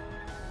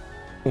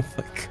 Oh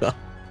my god.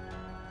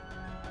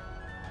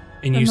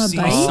 And you From a see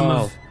bite?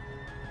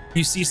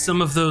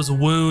 some of those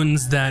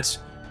wounds that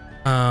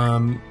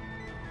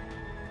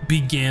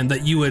began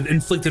that you had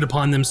inflicted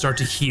upon them start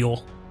to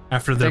heal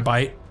after their Like-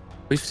 bite.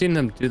 We've seen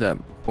them do that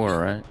before,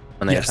 right?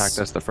 When they Yes. attacked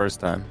us the first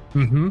time.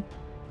 Mm-hmm.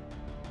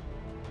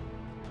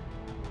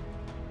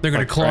 They're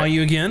gonna Like, claw right.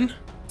 you again,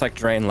 It's like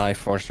drain life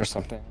force or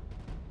something.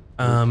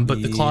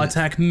 but the claw Yeah.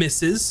 attack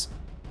misses.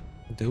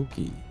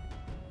 Doki.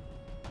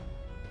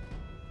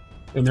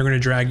 and they're going to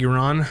drag you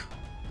on.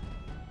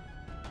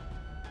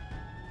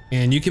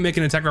 And you can make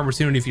an attack of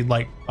opportunity if you'd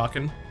like,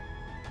 Falcon.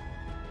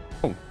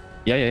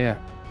 Yeah.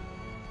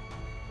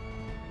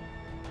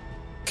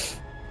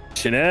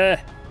 Shana.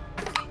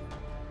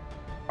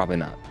 Probably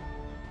not.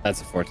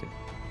 That's a 14.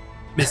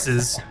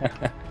 Misses.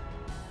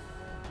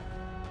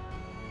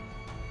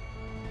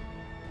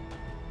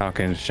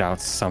 Falcon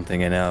shouts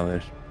something in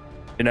Elvish.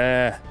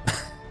 Shana.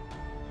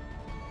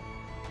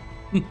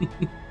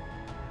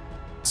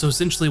 So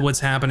essentially what's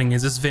happening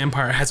is this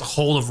vampire has a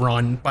hold of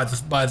Ron by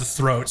the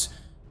throat,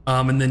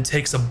 and then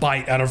takes a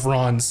bite out of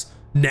Ron's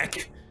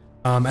neck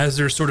as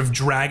they're sort of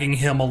dragging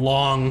him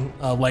along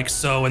like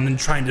so, and then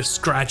trying to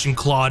scratch and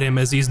claw at him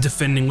as he's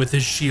defending with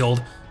his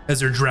shield as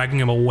they're dragging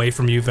him away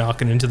from you,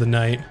 Falcon, into the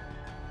night.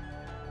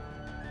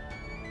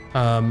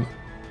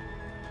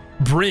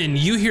 Bryn,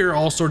 you hear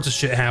all sorts of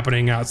shit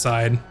happening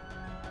outside.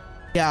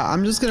 Yeah,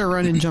 I'm just gonna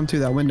run and jump through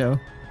that window.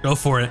 Go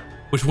for it.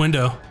 Which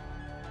window?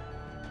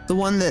 The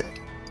one that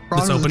Ron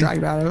That's was open?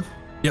 dragged out of.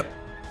 Yep.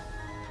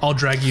 I'll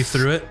drag you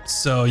through it.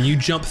 So you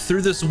jump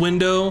through this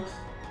window,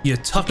 you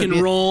tuck and Could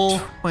be roll,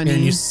 20.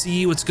 and you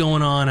see what's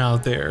going on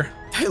out there.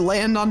 I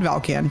land on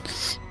Valkan.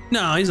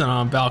 No, he's not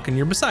on Balkan.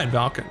 You're beside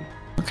Balkan.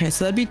 Okay,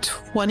 so that'd be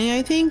 20,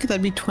 I think.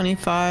 That'd be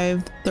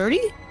 25, 30.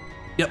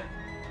 Yep.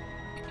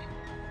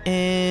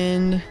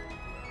 And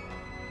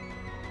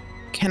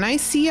can I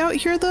see out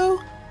here though?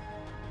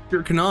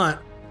 You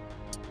cannot.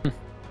 You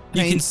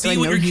I- can I see know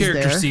what your he's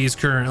character there. sees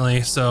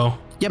currently, so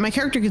Yeah, my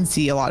character can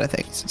see a lot of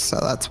things, so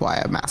that's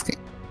why I'm asking.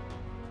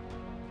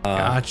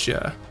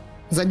 gotcha.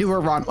 Because I knew where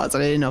Ron was,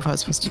 and I didn't know if I was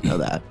supposed to know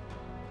that.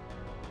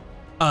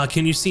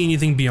 Can you see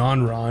anything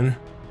beyond Ron?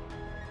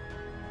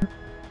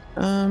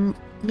 I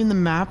mean the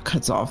map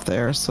cuts off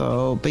there,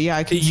 so but yeah,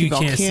 I can see You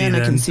can't see Valkan, I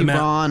then. can see The map-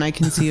 Ron, I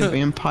can see a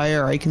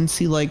vampire, I can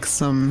see like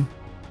some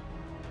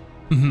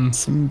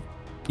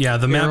Yeah,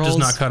 the map does Barrels.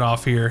 not cut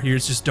off here.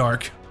 It's just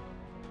dark.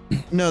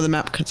 no, the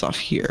map cuts off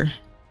here.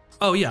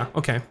 Oh yeah,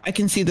 okay. I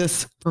can see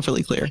this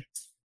perfectly clear.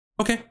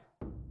 Okay.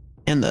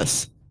 And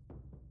this.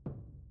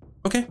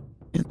 Okay.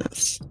 And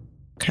this.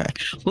 Okay.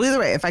 Well, either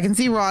way, if I can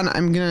see Ron,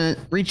 I'm gonna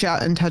reach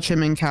out and touch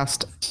him and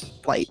cast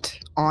light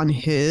on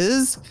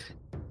his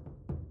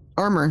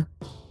armor.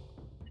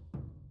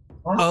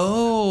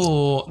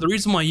 Oh, the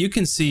reason why you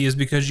can see is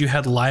because you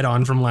had light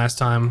on from last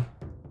time.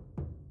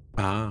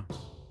 Ah.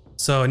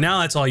 So now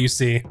that's all you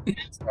see.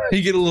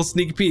 You get a little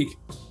sneak peek.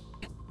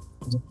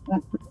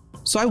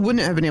 So I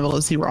wouldn't have been able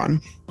to see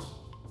Ron.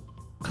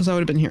 Because I would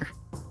have been here.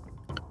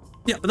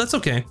 Yeah, but that's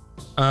okay.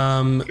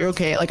 You're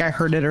okay, like I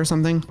heard it or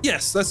something.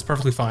 Yes, that's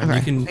perfectly fine. Okay.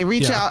 You can I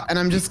reach yeah. out and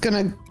I'm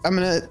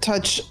gonna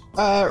touch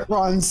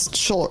Ron's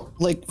shoulder,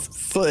 like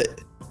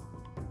foot.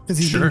 Because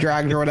he's Sure. been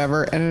dragged or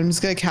whatever, and I'm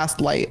just gonna cast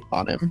light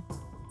on him.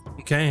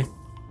 Okay.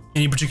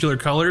 Any particular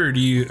color, or do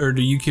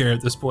you care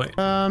at this point?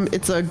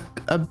 It's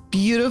a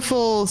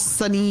beautiful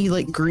sunny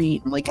like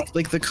green,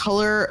 like the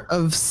color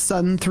of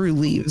sun through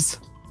leaves.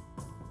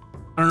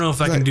 I don't know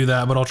if I can do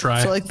that, but I'll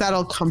try. So like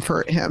that'll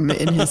comfort him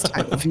in his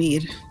time of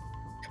need.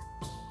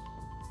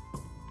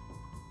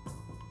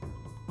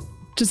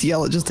 Just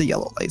a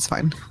yellow light's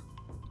fine.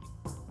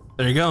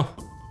 There you go.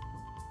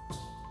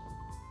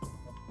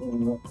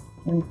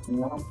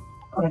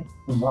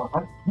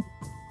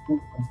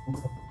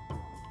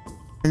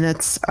 And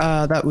that's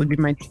that would be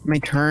my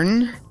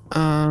turn.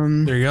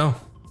 There you go.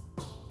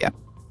 Yeah.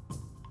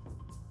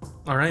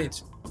 All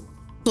right.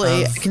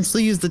 I can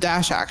still use the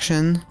dash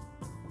action.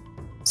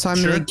 So I'm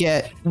Sure. gonna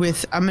get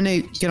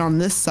on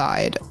this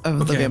side of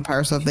the Okay.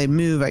 vampire. So if they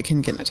move, I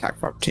can get an attack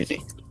of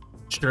opportunity.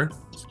 Sure.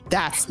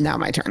 That's now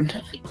my turn.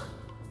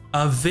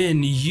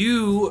 Vin,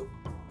 you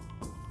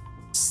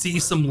see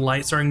some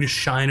light starting to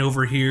shine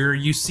over here.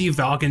 You see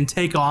Valken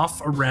take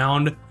off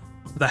around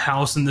the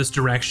house in this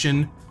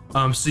direction.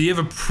 So you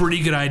have a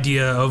pretty good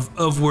idea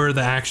of where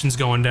the action's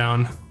going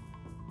down.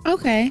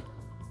 Okay.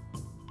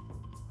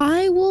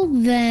 I will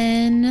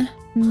then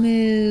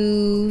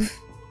move.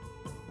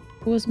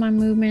 What was my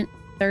movement?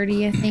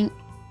 30, I think.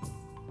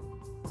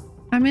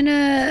 I'm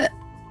gonna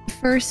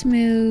first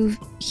move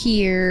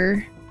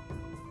here.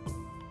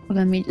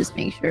 Let me just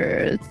make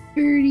sure.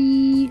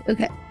 30.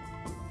 Okay.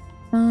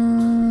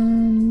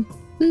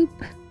 Boop.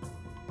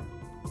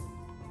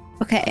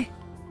 Okay.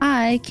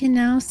 I can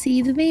now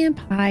see the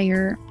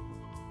vampire.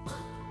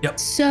 Yep.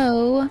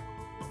 So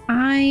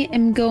I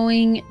am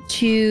going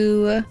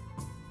to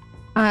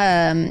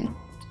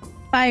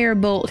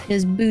firebolt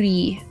his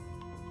booty.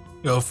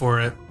 Go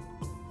for it.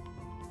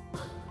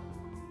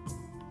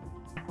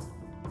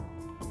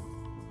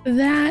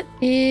 That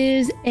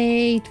is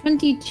a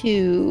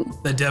 22.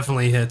 That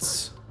definitely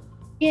hits.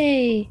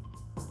 Yay.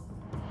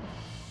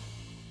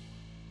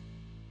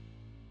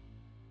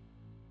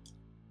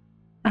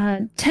 Uh,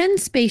 10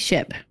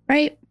 spaceship,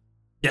 right?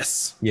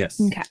 Yes. Yes.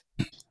 Okay.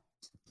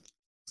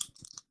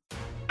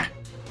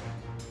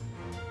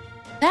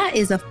 That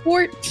is a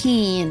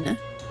 14.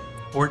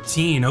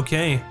 14.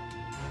 Okay.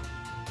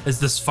 As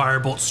this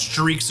firebolt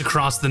streaks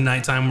across the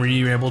nighttime, were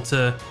you able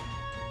to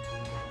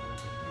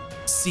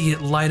see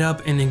it light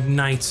up and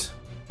ignite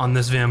on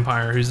this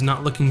vampire who's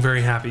not looking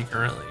very happy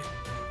currently.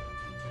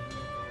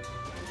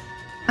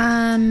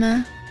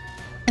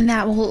 And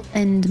that will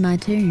end my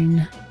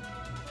turn.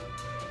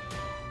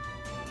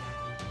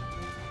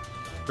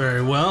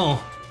 Very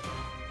well.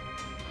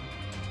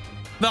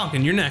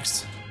 Falcon, you're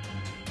next.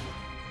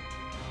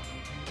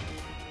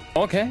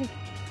 Okay.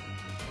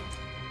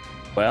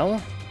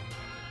 Well,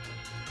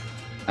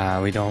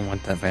 we don't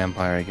want that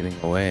vampire getting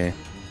away.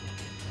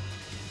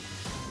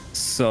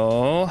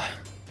 So,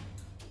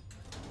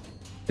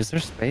 is there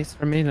space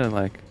for me to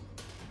like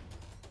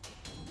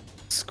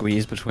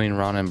squeeze between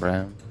Ron and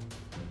Brown?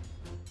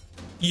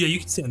 Yeah, you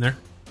can stand there.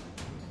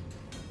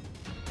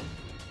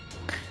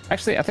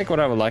 Actually, I think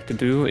what I would like to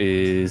do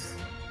is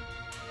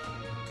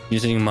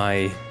using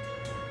my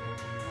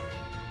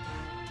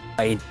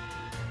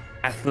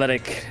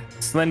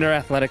slender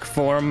athletic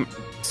form,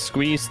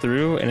 squeeze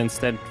through and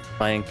instead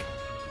flank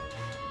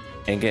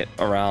and get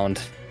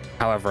around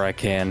however I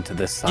can to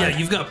this side. Yeah,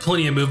 you've got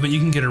plenty of movement. You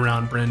can get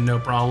around, Bryn, no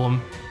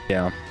problem.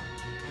 Yeah.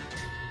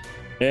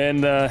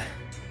 And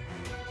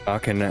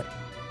Falcon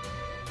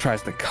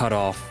tries to cut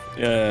off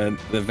the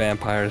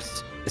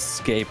vampire's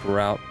escape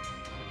route.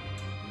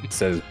 It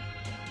says,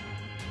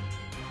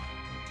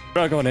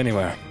 "We're not going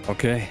anywhere,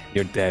 okay?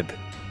 You're dead."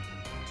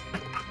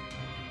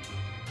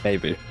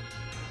 Maybe.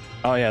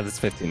 Oh yeah, that's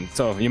 15.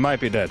 So you might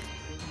be dead.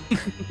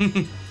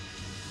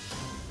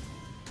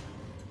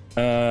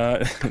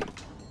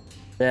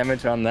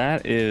 Damage on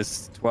that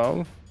is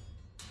 12.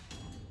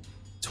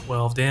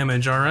 12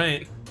 damage, all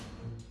right.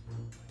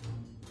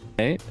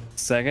 Okay,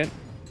 second.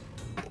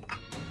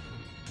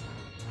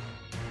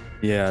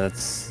 Yeah,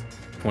 that's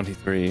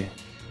 23.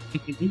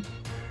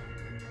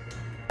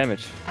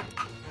 Damage.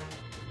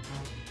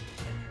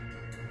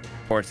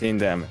 14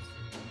 damage.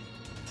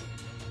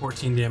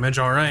 14 damage,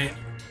 all right.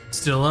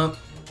 Still up.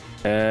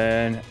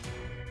 And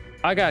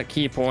I got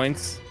key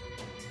points.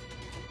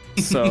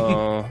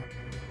 So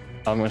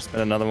I'm going to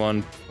spend another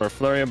one for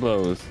Flurry of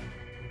Blows.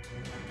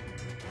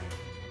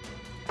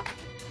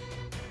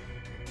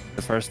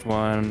 The first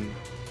one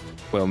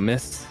will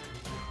miss.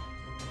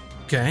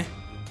 Okay.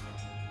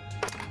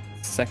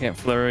 Second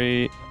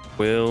flurry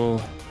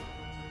will,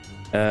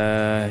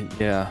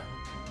 yeah,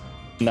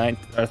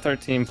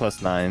 13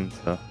 plus 9.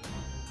 So,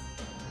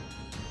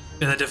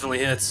 Yeah, that definitely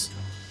hits.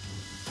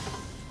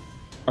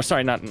 or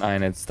sorry, not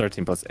 9. It's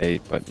 13 plus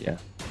 8. But yeah,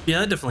 Yeah,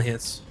 that definitely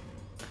hits.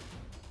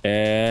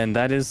 and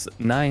that is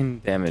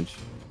 9 damage.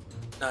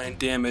 9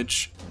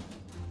 damage.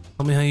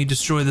 Tell me how you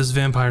destroy this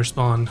vampire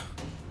spawn.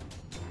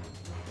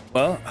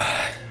 Well,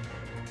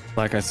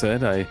 like I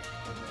said, I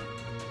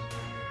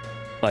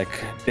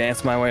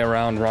dance my way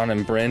around Ron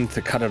and Bryn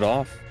to cut it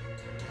off.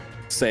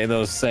 Say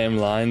those same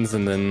lines,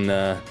 and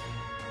then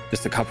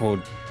just a couple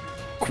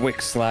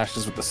quick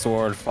slashes with the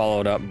sword,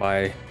 followed up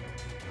by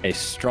a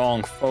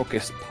strong,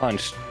 focused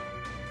punch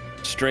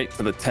straight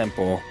to the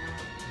temple.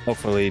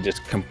 Hopefully,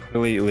 just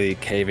completely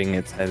caving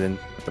its head in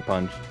with the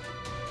punch.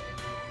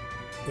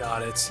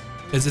 Got it.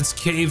 As it's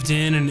caved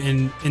in,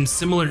 and in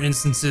similar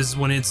instances,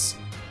 when it's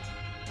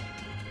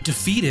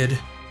defeated,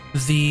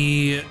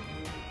 the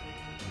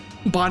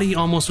body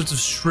almost sort of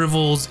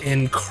shrivels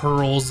and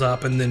curls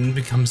up and then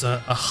becomes a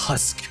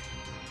husk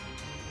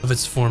of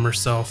its former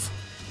self.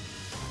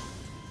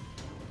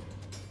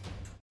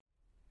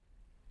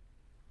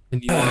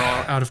 And you are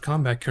all out of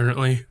combat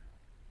currently.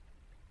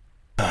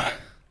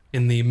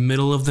 In the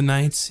middle of the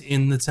night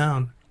in the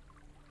town.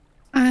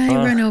 I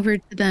run over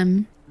to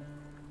them.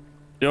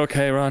 You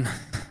okay, Ron?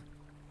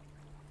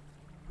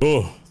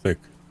 Oh, thank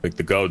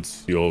the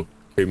gods you all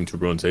came to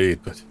Ron's aid,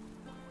 but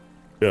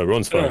yeah,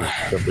 Ron's fine.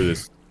 Except for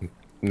this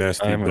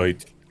nasty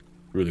bite.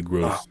 Really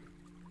gross.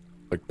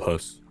 Like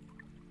pus.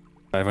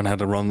 I haven't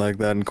had a run like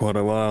that in quite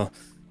a while.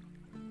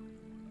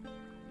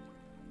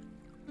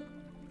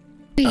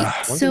 Wait,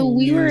 so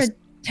we were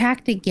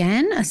attacked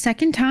again a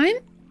second time?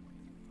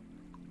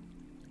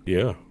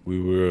 Yeah,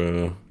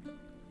 we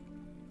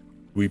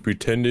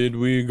pretended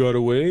we got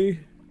away,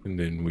 and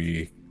then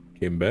we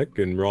came back,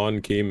 and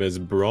Ron came as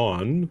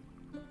Braun,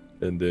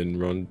 and then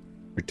Ron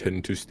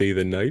pretended to stay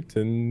the night,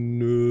 and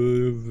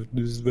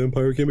this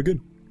vampire came again.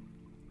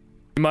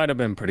 We might have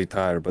been pretty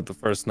tired, but the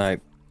first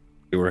night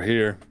we were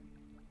here,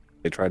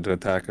 they tried to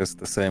attack us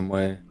the same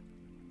way.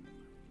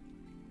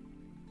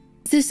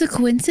 Is this a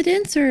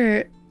coincidence,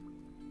 or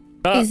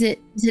is it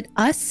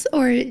us,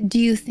 or do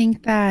you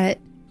think that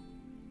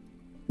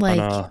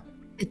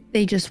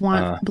they just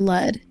want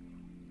blood?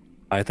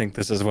 I think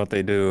this is what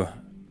they do.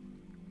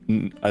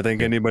 I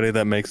think anybody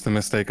that makes the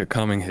mistake of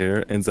coming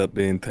here ends up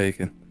being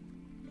taken.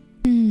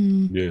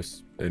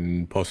 Yes,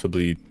 and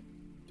possibly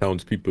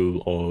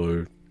townspeople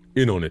are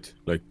in on it,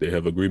 like they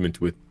have agreement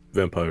with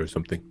vampire or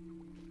something.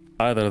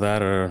 Either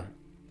that or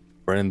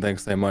Bren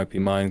thinks they might be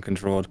mind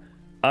controlled.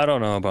 I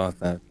don't know about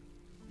that.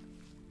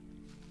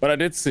 But I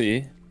did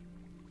see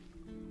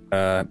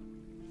a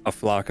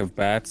flock of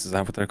bats. Is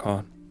that what they're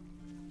called?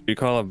 Do you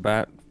call a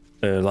bat,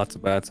 lots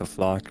of bats, a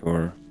flock,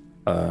 or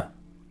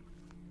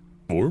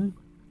Swarm?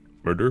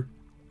 Murder?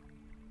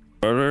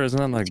 Murder? Isn't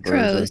that like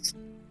birds?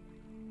 Crows.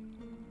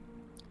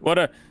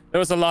 There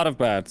was a lot of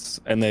bats,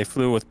 and they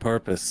flew with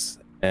purpose.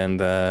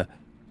 And I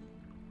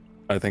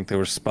think they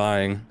were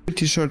spying.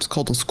 Pretty sure it's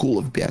called a school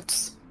of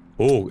bats.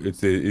 Oh,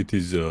 it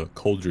is a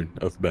cauldron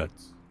of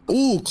bats.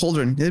 Oh,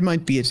 cauldron. It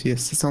might be it.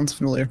 Yes, it sounds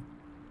familiar.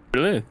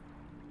 Really?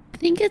 I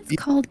think it's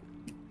called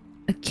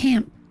a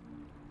camp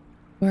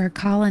or a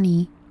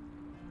colony.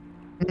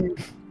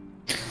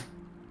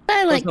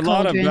 I like There's a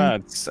lot of cauldron.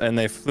 bats, and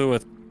they flew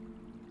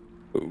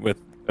with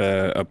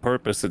a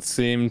purpose. It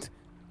seemed.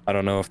 I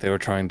don't know if they were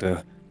trying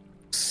to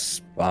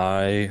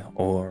spy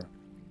or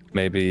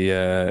maybe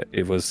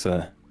it was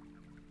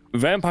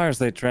vampires.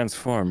 They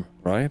transform,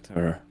 right?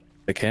 Or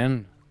they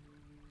can.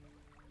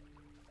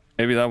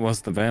 Maybe that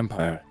was the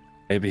vampire.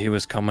 Maybe he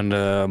was coming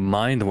to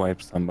mind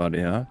wipe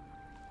somebody, huh?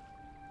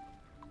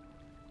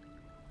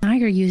 Now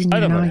you're using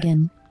your Either way.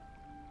 noggin.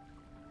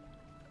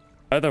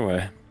 Either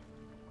way,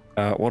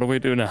 what do we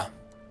do now?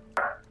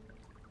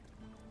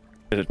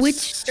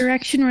 Which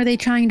direction were they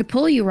trying to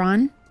pull you,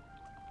 Ron?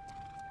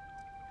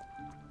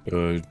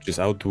 Just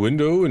out the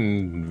window,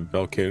 and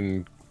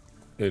Valken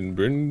and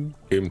Bryn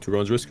came to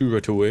Ron's rescue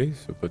right away.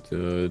 So, but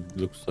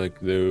looks like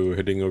they're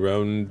heading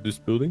around this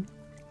building.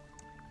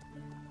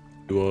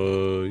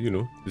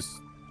 To this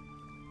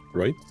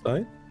right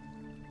side.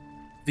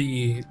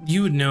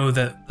 You would know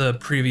that the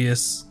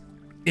previous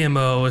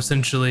MO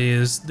essentially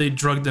is they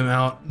drugged them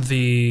out of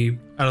the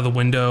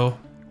window,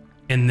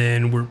 and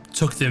then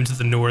took them to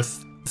the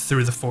north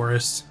through the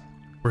forest,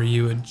 where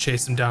you had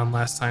chased them down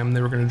last time.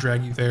 They were going to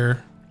drag you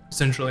there,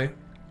 essentially.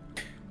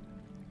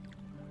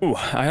 Ooh,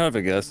 I have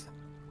a guess.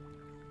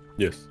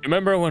 Yes.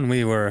 Remember when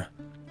we were,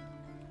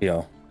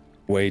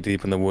 way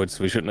deep in the woods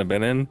we shouldn't have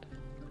been in?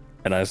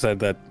 And I said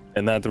that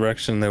in that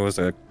direction there was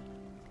a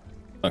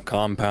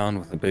compound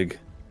with a big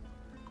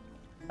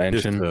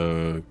mansion. Just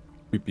a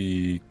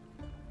creepy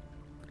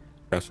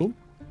castle.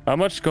 How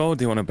much gold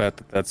do you want to bet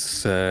that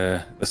that's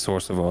the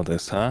source of all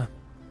this, huh?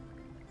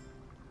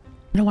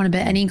 I don't want to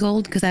bet any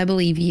gold because I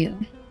believe you.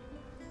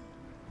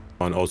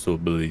 Ron also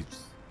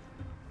believes.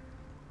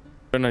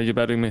 Bryn, are you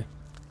betting me?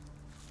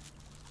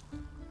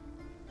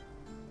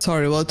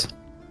 Sorry, what?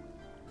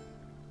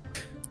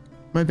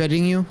 Am I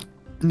betting you?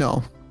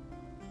 No.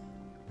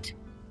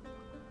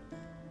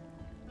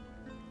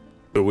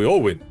 So we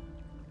all win.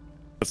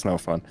 That's no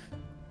fun.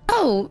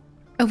 Oh,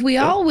 if we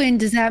all win,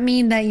 does that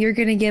mean that you're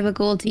going to give a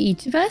gold to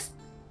each of us?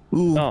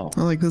 Ooh, No.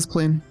 I like this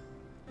plan.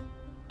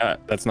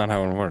 That's not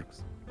how it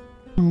works.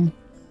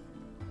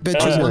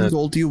 Bet you Uh, 1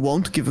 gold you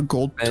won't give a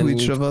gold to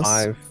each of us.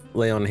 5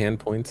 lay on hand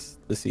points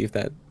to see if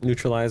that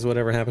neutralized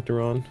whatever happened to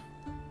Ron.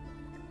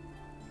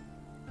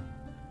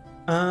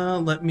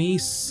 Let me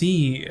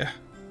see.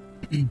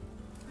 Is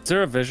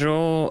there a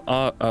visual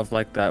of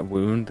like that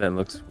wound that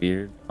looks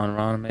weird on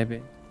Ron,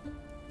 maybe?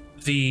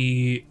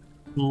 The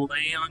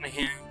lay on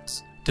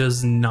hands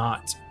does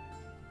not.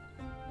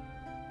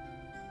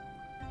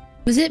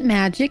 Was it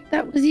magic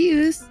that was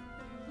used?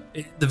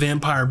 The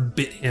vampire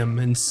bit him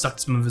and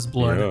sucked some of his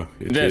blood. Yeah,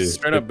 it Yeah, is.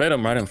 straight up bit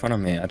him right in front of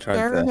me. I tried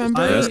I to.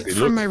 remember nasty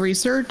from look. my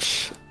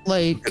research,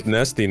 like,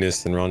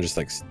 Nastiness, and Ron just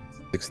like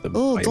sticks the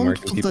oh, bite don't mark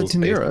in put that people's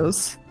in face.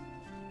 arrows.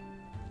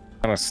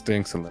 Kind of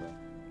stinks a little.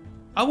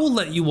 I will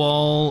let you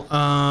all.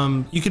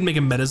 You can make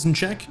a medicine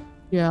check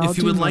Yeah, if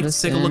you would like to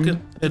take a look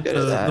at Good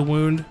at that. the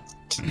wound.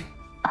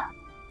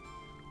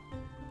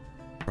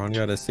 Ron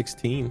got a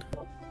 16.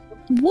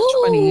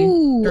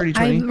 Whoa! 30,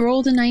 I 20.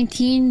 rolled a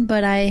 19,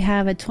 but I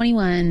have a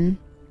 21.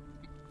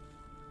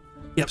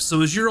 Yep.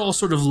 So as you're all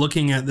sort of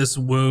looking at this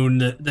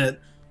wound, that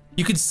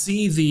you could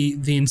see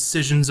the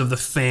incisions of the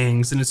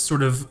fangs, and it's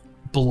sort of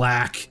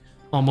black,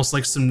 almost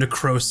like some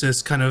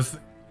necrosis, kind of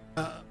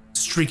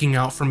streaking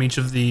out from each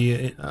of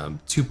the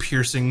two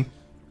piercing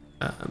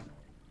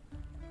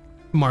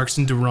marks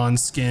into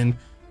Ron's skin.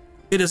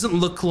 It doesn't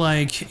look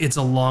like it's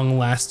a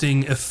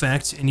long-lasting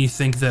effect, and you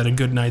think that a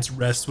good night's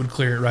rest would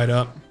clear it right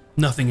up.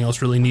 Nothing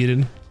else really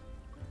needed.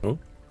 Oh.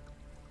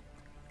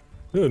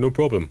 Yeah, no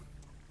problem.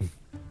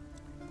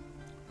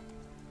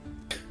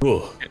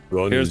 Oh,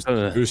 Ron Here's is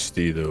the-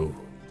 thirsty though.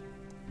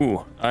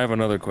 Ooh, I have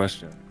another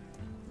question.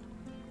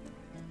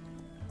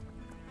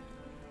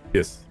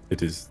 Yes,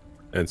 it is.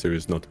 Answer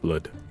is not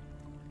blood.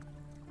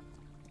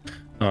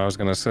 No, I was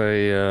gonna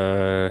say,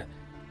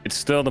 it's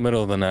still the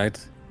middle of the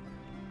night.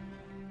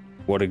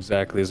 What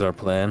exactly is our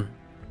plan?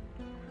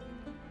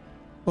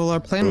 Well,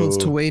 our plan was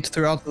to Oh. wait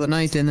throughout the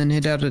night and then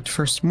head out at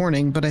first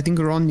morning, but I think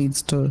Ron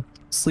needs to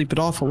sleep it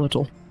off a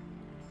little.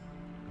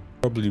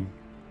 Probably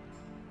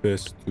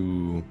best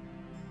to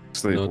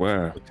Sleep not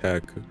where?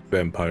 attack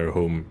vampire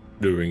home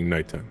during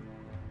nighttime.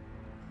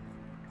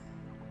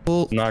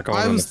 Well, Not going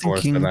I in the was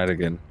forest thinking. tonight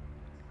again.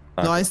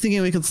 No, I was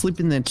thinking we could sleep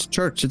in that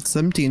church. It's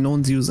empty. No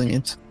one's using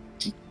it.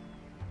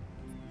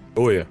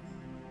 Oh yeah.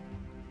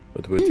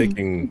 But we're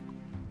taking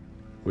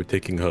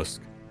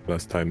Husk.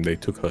 Last time they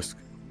took Husk.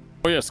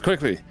 Oh yes,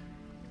 quickly.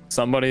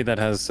 Somebody that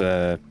has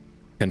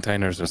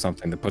containers or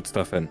something to put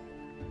stuff in.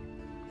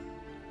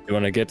 You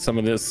want to get some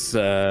of this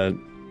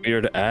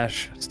weird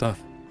ash stuff?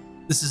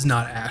 This is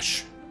not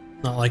ash.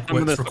 Not like Some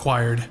of what's this-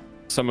 required.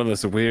 Some of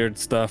this weird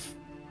stuff.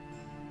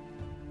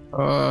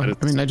 I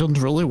mean, I don't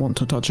really want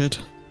to touch it.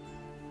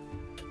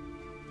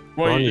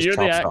 Well, Ron just you're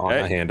the chops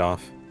the hand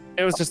off.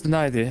 It was just an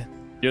idea.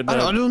 You're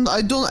the,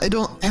 I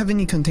don't have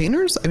any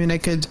containers. I mean, I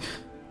could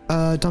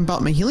dump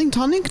out my healing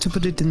tonic to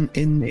put it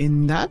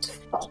in that.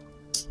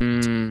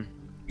 Mm,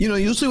 You know,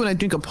 usually when I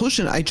drink a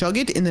potion, I chug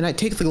it and then I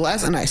take the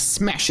glass and I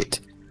smash it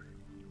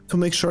to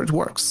make sure it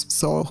works.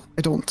 So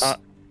I don't.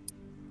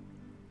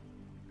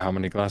 how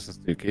many glasses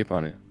do you keep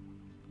on you?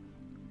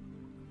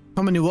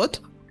 How many what?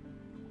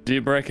 Do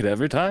you break it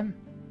every time?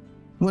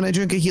 When I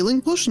drink a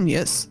healing potion,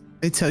 yes.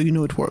 It's how you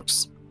know it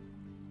works.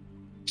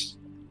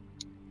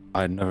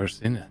 I'd never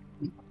seen it.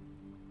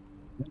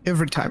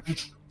 Every time.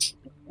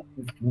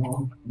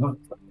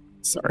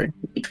 Sorry.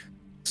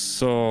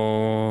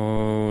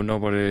 So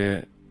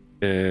nobody.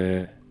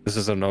 This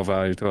is of no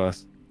value to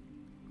us.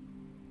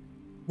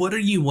 What are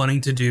you wanting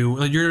to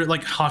do? You're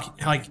like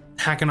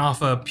hacking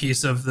off a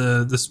piece of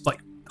this like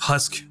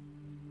husk.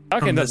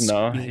 Falcon From doesn't this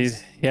know.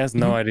 beast. He has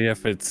no idea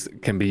if it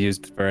can be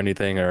used for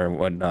anything or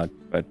whatnot.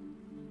 But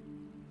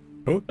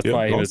Oh, that's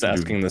why he was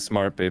asking the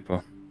smart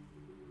people.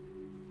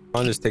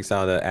 Ron just takes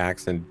out the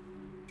axe and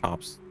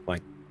chops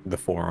like the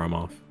forearm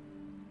off.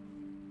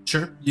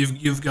 Sure,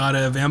 you've got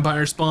a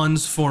vampire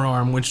spawn's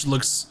forearm, which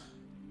looks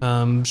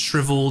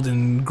shriveled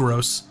and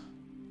gross.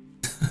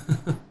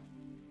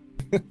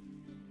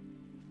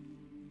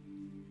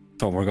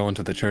 So we're going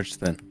to the church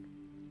then.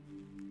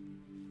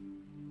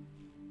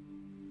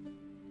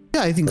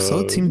 Yeah, I think so.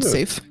 It seems yeah.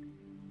 safe.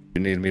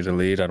 You need me to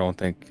lead? I don't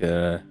think.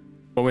 Well,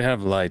 we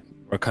have light.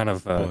 We're kind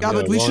of. Yeah, Yeah,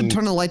 but we should Ron-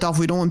 turn the light off.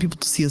 We don't want people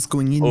to see us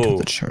going into Oh.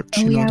 the church.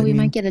 Oh you know yeah, what I we mean?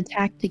 might get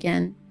attacked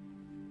again.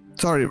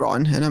 Sorry,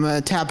 Ron. And I'm gonna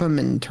tap him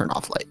and turn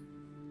off light.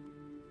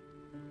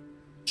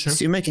 Sure,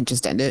 Assume I can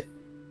just end it.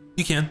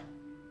 you can.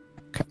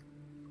 Okay.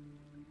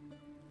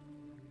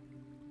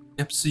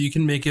 Yep. So you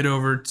can make it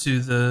over to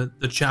the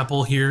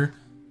chapel here,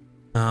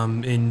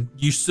 and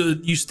you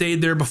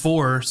stayed there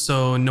before,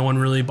 so no one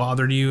really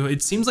bothered you.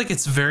 It seems like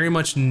it's very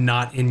much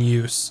not in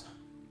use.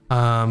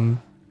 Covered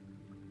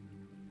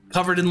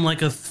in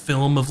like a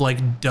film of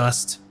like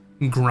dust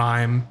and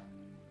grime.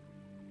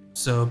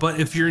 So,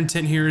 but if your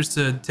intent here is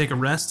to take a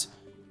rest,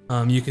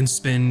 you can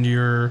spend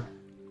your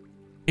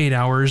 8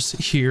 hours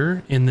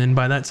here, and then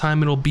by that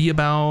time it'll be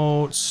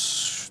about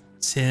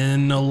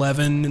 10,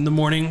 11 in the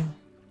morning.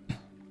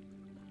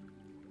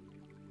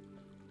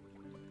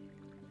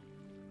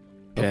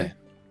 Okay.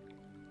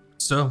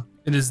 So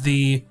it is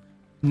the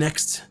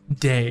next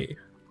day.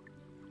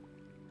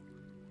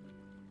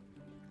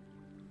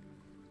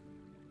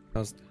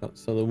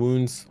 So the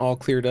wounds all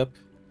cleared up.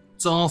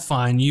 It's all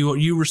fine.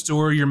 You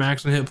restore your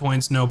maximum hit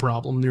points, no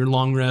problem. Your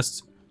long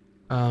rest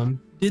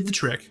did the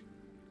trick.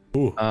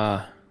 Ooh.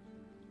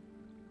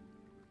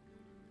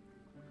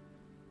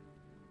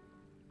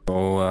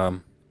 So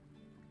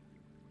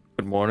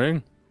good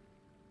morning.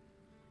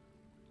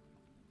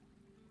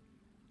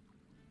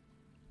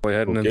 We're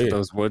heading into Okay.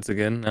 those woods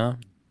again now.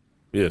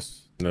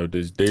 Yes. Now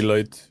there's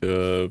daylight.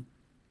 Should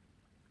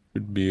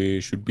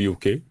be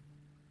okay.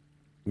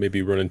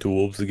 Maybe run into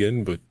wolves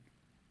again, but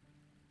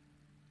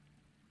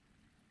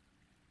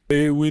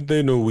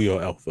they know we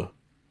are alpha.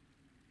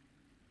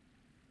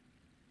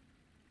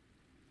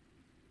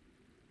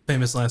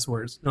 Famous last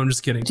words. No, I'm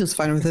just kidding. Just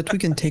fine with it. We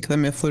can take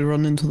them if we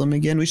run into them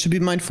again. We should be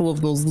mindful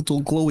of those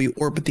little glowy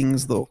orb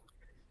things, though.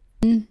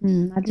 I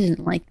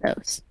didn't like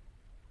those.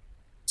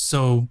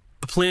 So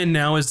the plan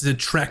now is to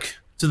trek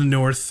to the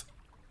north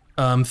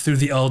through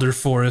the Elder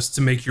Forest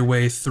to make your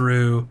way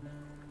through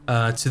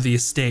to the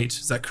estate.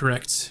 Is that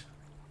correct?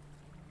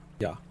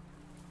 Yeah.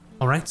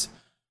 All right.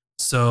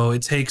 So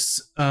it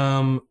takes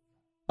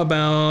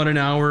about an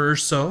hour or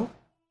so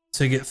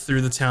to get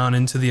through the town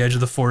into the edge of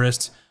the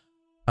forest.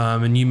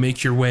 And you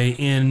make your way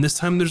in. This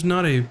time there's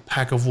not a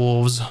pack of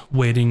wolves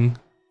waiting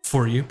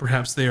for you.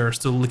 Perhaps they are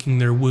still licking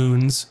their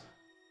wounds.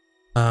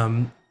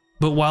 But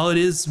while it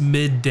is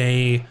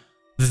midday,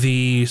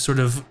 the sort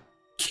of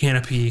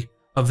canopy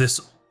of this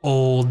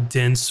old,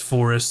 dense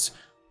forest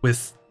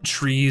with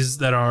trees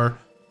that are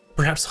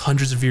perhaps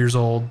hundreds of years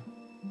old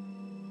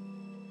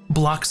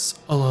blocks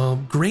a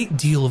great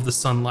deal of the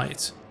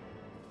sunlight.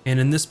 And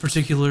in this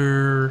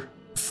particular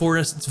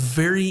forest, it's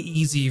very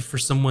easy for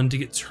someone to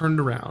get turned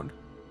around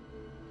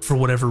for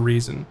whatever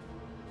reason.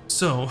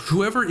 So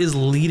whoever is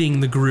leading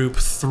the group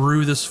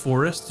through this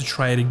forest to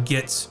try to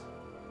get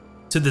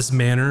to this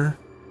manor,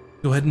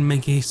 go ahead and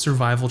make a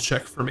survival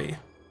check for me.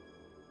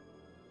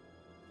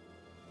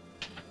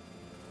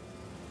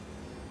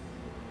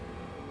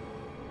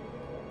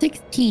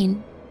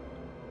 $16.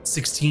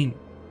 16.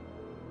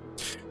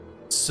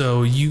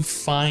 So you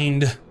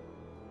find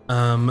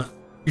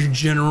your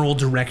general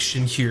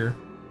direction here.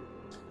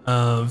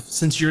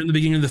 Since you're in the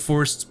beginning of the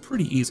forest, it's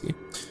pretty easy.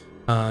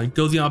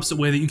 Go the opposite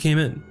way that you came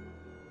in,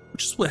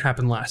 which is what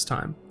happened last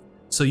time.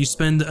 So you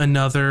spend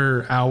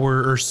another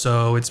hour or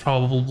so. It's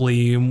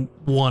probably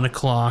 1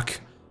 o'clock.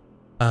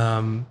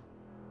 In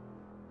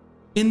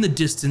the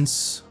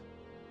distance,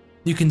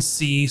 you can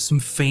see some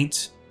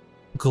faint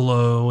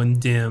glow and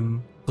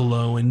dim,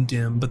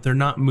 but they're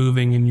not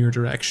moving in your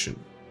direction.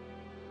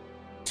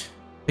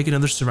 Make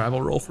another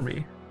survival roll for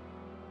me.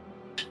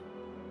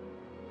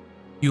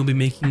 You'll be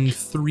making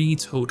 3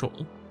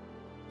 total.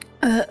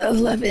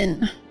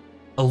 11.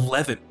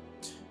 11.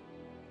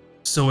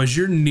 So as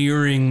you're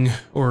nearing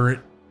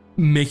or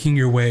making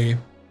your way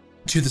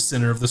to the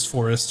center of this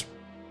forest,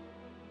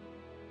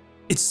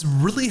 it's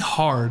really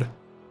hard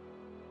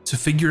to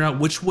figure out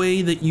which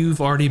way that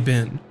you've already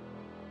been.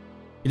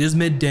 It is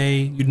midday.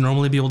 You'd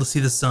normally be able to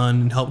see the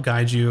sun and help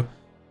guide you.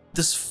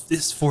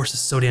 This forest is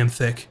so damn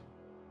thick.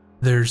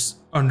 There's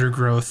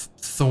undergrowth,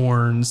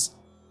 thorns.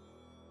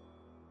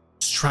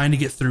 Just trying to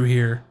get through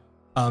here.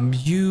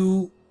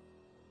 You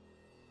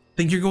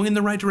think you're going in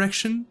the right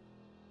direction.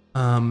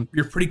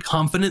 You're pretty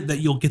confident that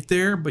you'll get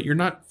there, but you're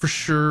not for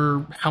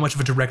sure how much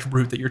of a direct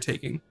route that you're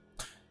taking.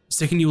 It's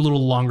taking you a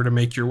little longer to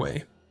make your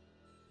way.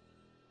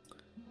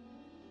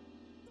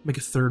 Make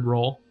a third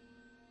roll.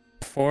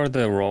 For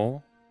the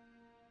roll,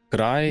 could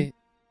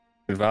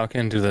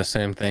Valken do the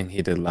same thing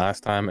he did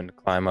last time and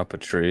climb up a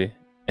tree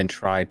and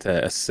try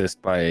to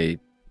assist by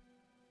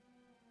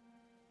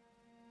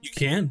You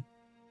can.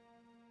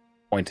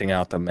 pointing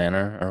out the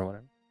manor or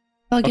whatever?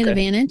 I'll get Okay.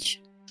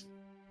 advantage.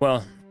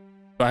 Well,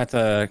 do I have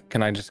to?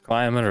 Can I just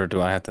climb it, or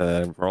do I have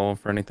to roll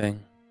for anything?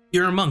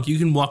 You're a monk. You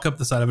can walk up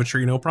the side of a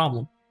tree, no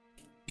problem.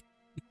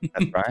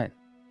 That's right.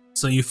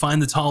 So you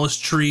find the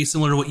tallest tree,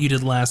 similar to what you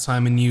did last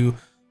time, and you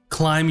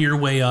climb your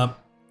way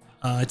up.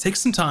 It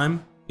takes some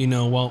time. You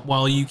know,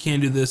 while you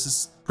can do this,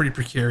 it's pretty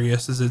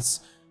precarious,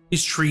 as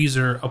these trees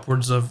are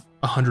upwards of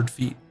 100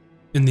 feet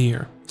in the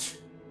air.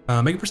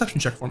 Make a perception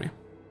check for me.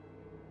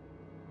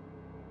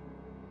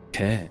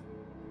 Okay.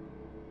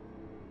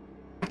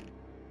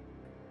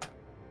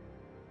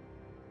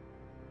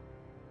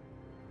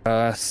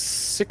 Uh,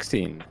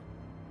 16.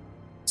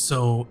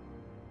 So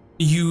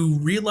you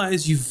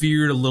realize you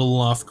veered a little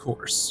off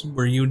course,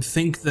 where you'd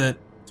think that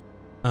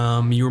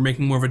you were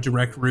making more of a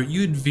direct route.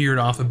 You'd veered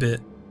off a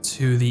bit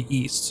to the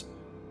east.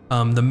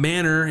 The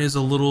manor is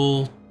a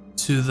little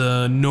to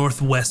the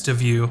northwest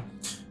of you,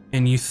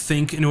 and you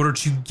think in order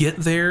to get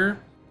there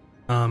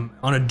on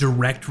a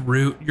direct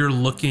route, you're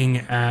looking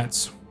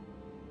at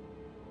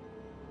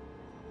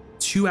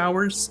 2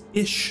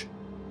 hours-ish.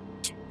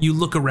 You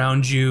look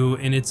around you,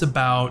 and it's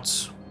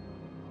about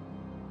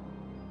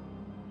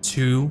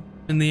 2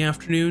 in the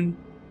afternoon.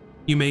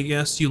 You may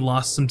guess you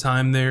lost some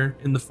time there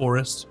in the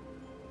forest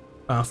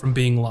from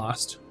being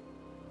lost.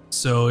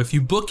 So if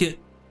you book it,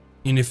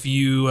 and if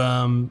you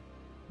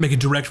make a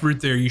direct route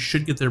there, you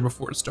should get there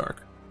before it's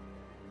dark.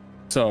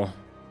 So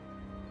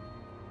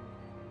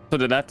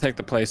did that take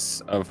the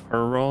place of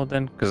her roll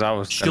then? Because I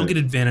was. She'll get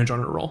advantage on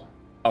her roll.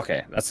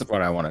 Okay, that's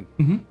what I wanted.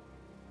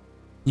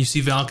 You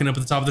see Valken up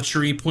at the top of the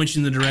tree,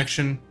 pointing in the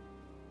direction.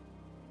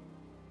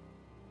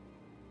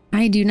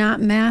 I do not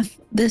math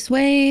this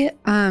way.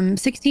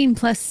 16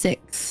 plus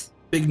 6.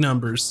 Big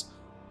numbers.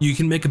 You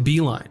can make a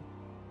beeline.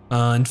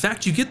 In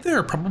fact, you get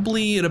there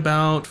probably at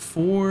about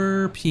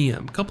 4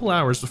 p.m., a couple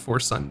hours before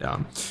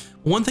sundown.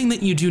 One thing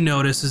that you do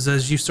notice is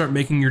as you start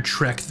making your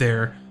trek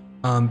there,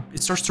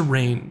 it starts to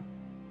rain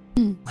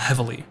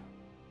heavily.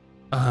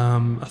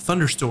 A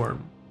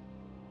thunderstorm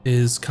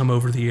is come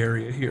over the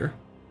area here.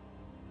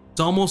 It's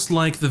almost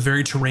like the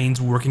very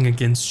terrain's working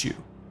against you.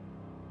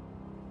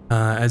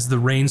 As the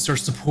rain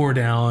starts to pour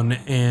down,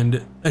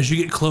 and as you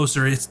get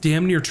closer, it's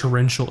damn near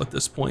torrential at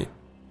this point.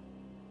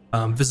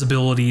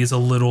 Visibility is a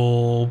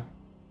little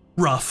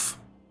rough.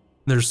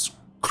 There's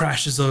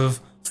crashes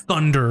of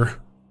thunder,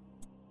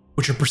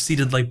 which are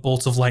preceded like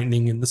bolts of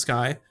lightning in the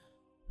sky.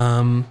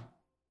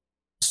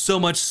 So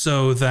much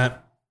so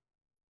that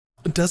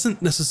it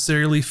doesn't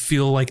necessarily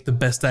feel like the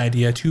best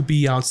idea to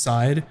be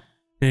outside.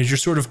 And as you're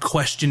sort of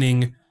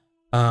questioning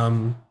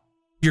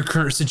your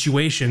current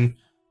situation,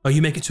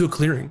 you make it to a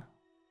clearing.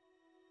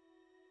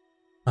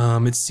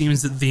 It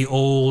seems that the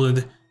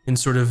old and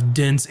sort of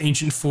dense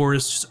ancient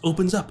forest just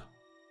opens up.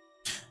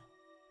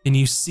 And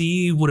you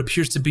see what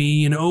appears to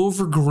be an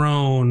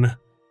overgrown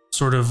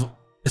sort of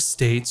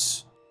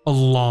estate, a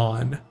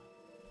lawn,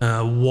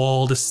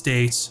 walled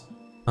estate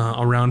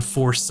around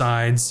 4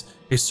 sides,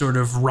 a sort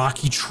of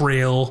rocky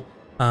trail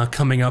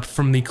coming up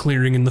from the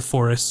clearing in the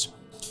forest.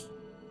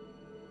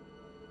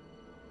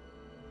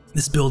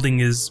 This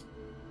building is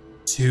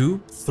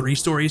 2-3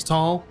 stories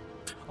tall,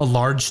 a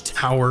large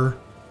tower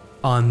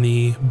on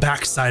the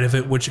back side of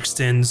it, which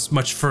extends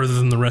much further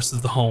than the rest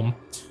of the home.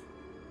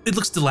 It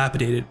looks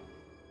dilapidated,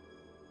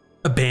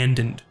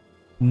 abandoned,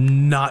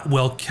 not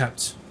well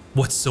kept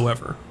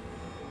whatsoever.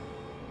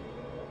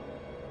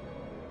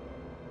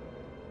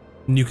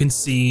 And you can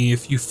see,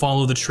 if you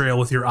follow the trail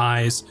with your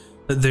eyes,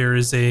 that there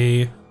is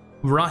a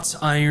wrought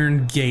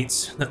iron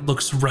gate that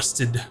looks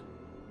rusted.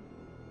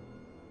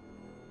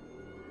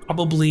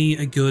 Probably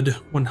a good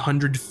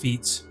 100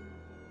 feet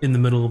in the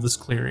middle of this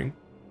clearing.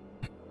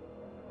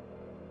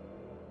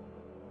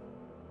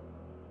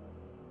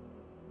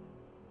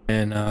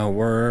 And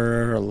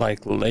we're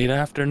like late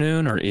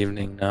afternoon or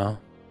evening now.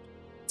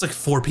 It's like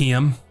 4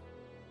 p.m.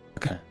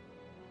 Okay.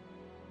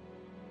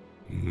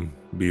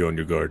 Be on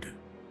your guard.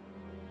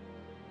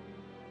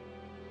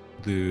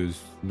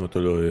 There's not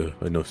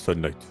enough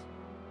sunlight.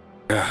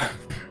 Yeah.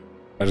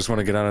 I just want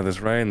to get out of this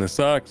rain. This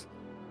sucks.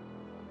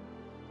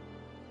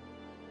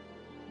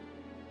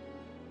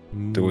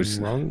 Do we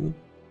Gonna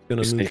We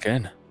move sneak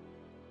in?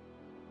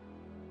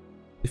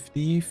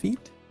 50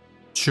 feet?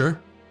 Sure.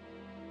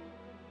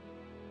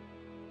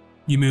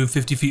 You move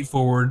 50 feet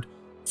forward,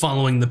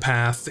 following the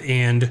path,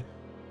 and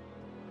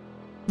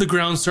the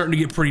ground's starting to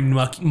get pretty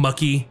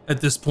mucky at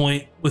this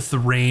point with the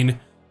rain.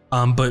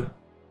 But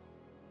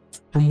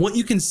from what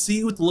you can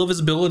see with the low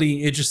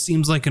visibility, it just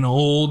seems like an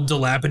old,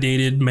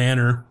 dilapidated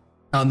manor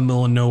out in the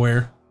middle of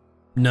nowhere.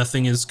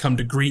 Nothing has come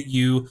to greet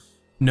you.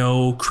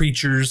 No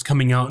creatures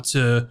coming out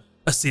to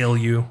assail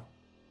you.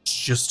 It's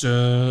just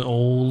a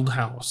old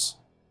house.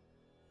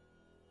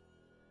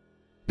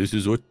 This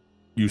is what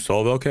you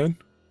saw, Valkan?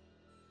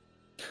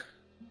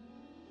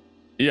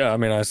 Yeah, I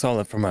mean, I saw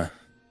it from a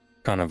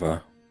kind of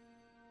a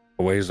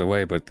ways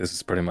away, but this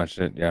is pretty much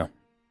it. Yeah.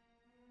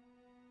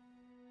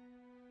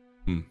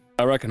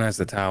 I recognize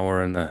the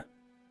tower and the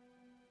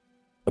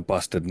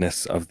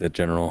bustedness of the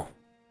general.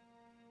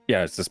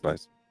 Yeah, it's this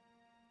place.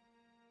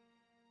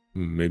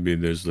 Maybe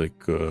there's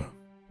like a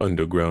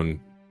underground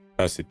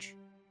passage.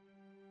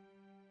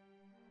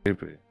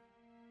 Maybe.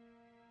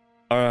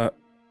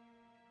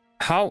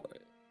 How?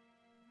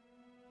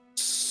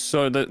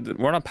 So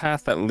we're on a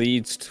path that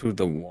leads to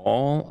the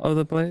wall of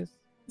the place?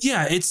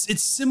 Yeah,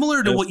 it's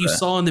similar to what you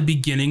saw in the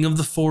beginning of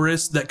the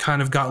forest that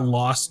kind of got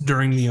lost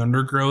during the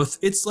undergrowth.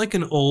 It's like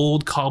an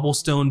old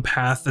cobblestone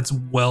path that's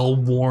well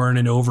worn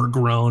and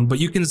overgrown, but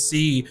you can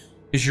see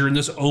as you're in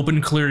this open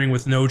clearing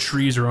with no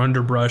trees or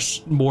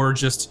underbrush, more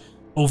just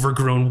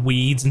overgrown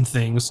weeds and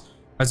things,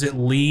 as it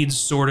leads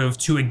sort of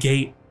to a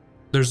gate.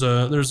 There's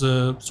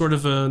a sort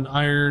of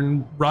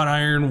an wrought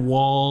iron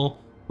wall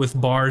with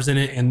bars in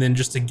it, and then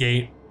just a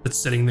gate that's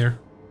sitting there.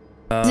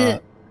 Does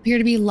it appear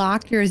to be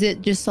locked, or is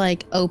it just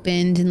like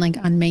opened and like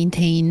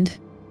unmaintained?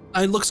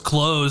 It looks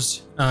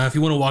closed. If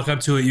you want to walk up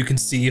to it, you can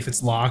see if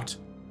it's locked.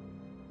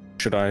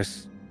 Should I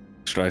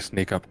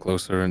sneak up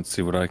closer and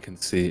see what I can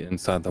see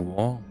inside the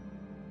wall?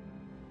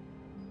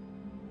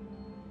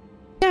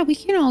 Yeah, we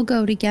can all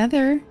go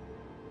together.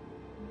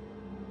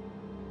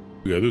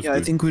 Yeah, that's Yeah, I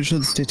good. think we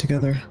should stay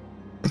together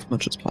as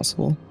much as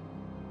possible.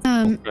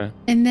 Okay.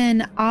 And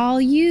then I'll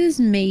use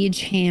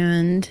Mage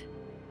Hand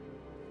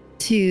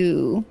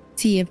to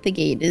see if the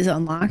gate is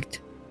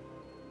unlocked.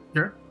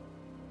 Sure.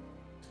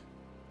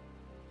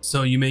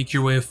 So you make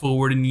your way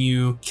forward and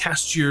you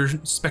cast your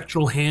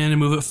spectral hand and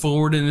move it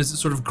forward, and as it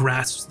sort of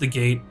grasps the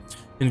gate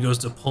and goes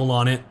to pull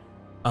on it,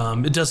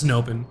 it doesn't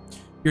open.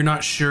 You're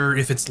not sure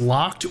if it's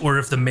locked or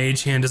if the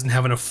mage hand doesn't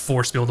have enough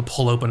force to be able to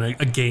pull open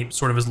a gate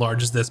sort of as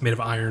large as this, made of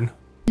iron.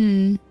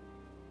 Hmm.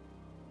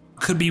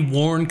 Could be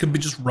worn, could be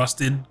just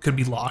rusted, could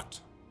be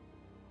locked.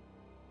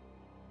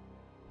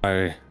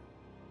 I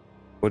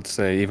would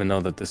say, even though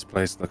that this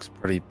place looks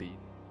pretty beat,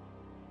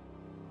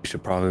 we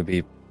should probably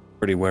be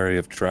pretty wary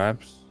of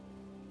traps,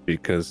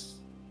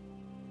 because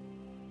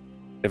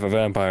if a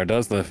vampire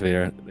does live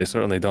here, they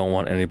certainly don't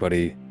want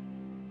anybody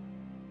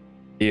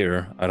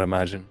here, I'd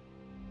imagine.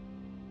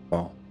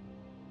 Well,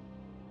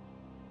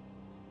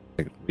 I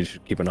think we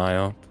should keep an eye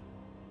out.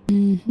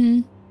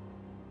 Mm-hmm.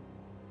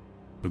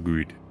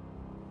 Agreed.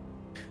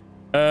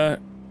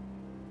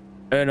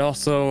 And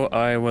also,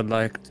 I would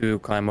like to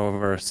climb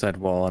over said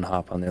wall and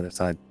hop on the other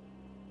side.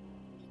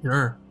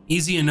 Sure.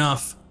 Easy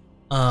enough.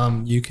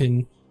 You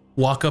can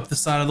walk up the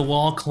side of the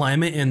wall,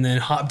 climb it, and then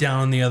hop down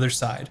on the other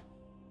side.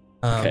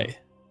 Okay.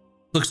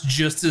 Looks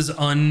just as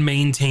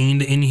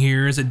unmaintained in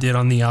here as it did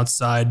on the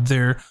outside.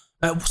 There,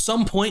 at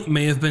some point,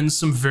 may have been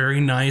some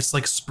very nice,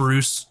 like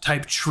spruce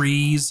type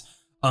trees,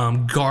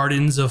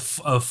 gardens of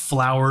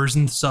flowers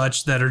and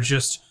such that are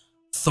just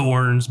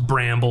thorns,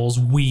 brambles,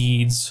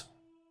 weeds.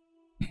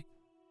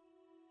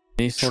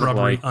 Any sort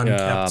Shrubbery of like,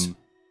 unkept.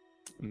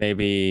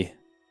 maybe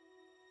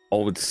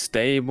old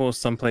stable,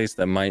 someplace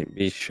that might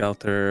be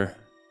shelter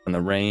from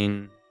the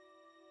rain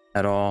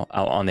at all,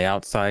 out on the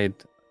outside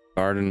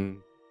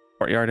garden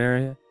courtyard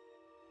area.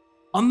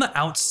 On the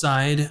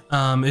outside,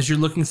 as you're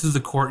looking through the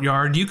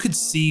courtyard, you could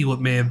see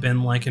what may have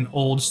been like an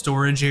old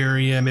storage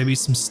area, maybe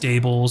some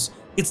stables.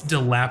 It's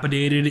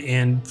dilapidated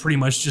and pretty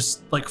much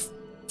just like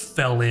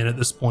fell in at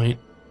this point.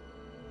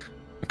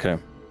 Okay.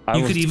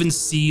 You could even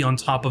see on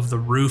top of the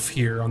roof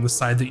here on the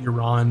side that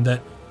you're on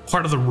that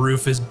part of the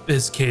roof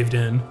is caved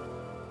in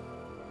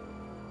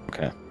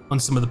Okay. on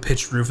some of the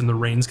pitched roof, and the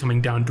rain's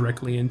coming down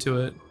directly into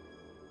it.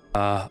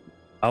 I'll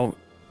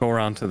go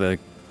around to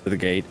the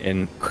gate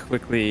and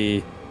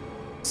quickly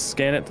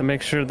scan it to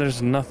make sure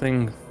there's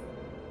nothing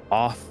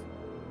off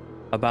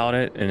about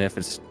it, and if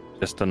it's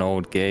just an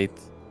old gate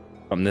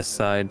from this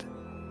side,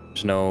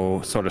 there's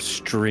no sort of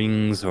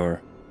strings or.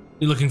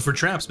 You're looking for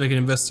traps, make an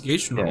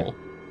investigation Yeah. roll.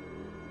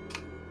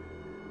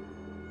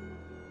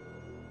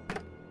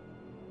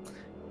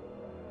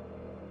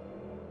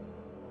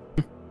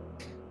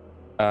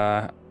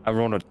 I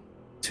rolled a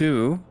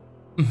 2,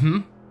 Mm-hmm.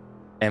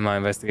 and my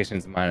investigation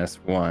is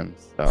 -1.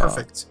 So.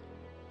 Perfect.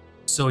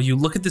 So you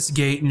look at this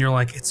gate and you're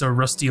like, it's a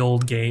rusty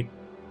old gate.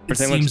 It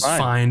Everything looks seems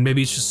fine.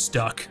 Maybe it's just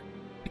stuck.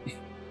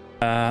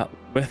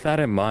 With that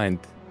in mind,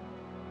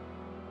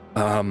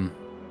 I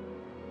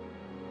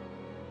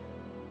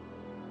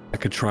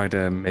could try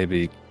to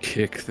maybe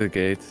kick the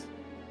gate.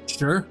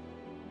 Sure.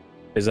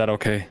 Is that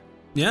okay?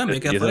 Yeah,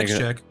 make You athletics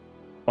think check.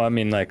 Well, I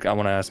mean, like, I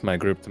want to ask my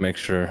group to make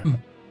sure. Hmm.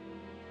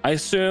 I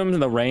assume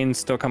the rain's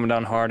still coming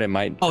down hard. It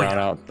might Oh, drown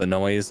yeah. out the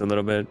noise a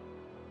little bit.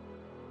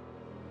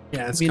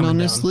 Yeah, I it's mean, coming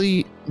down.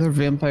 honestly, they're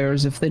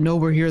vampires. If they know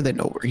we're here, they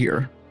know we're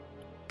here.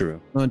 True.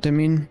 Know what I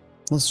mean?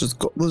 Let's just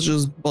go. Let's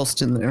just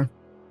bust in there.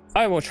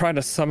 I will try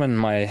to summon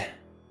my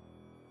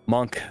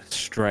monk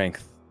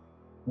strength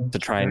to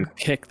try and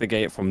kick the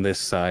gate from this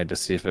side to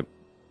see if it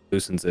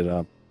loosens it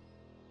up.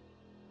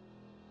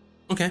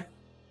 Okay.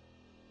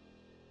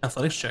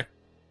 Athletics check.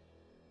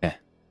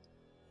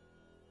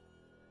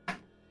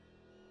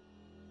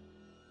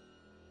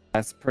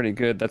 That's pretty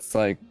good. That's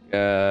like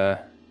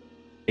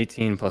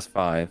 18 plus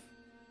 5.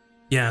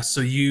 Yeah,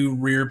 so you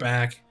rear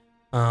back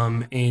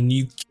and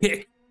you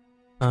kick.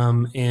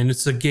 And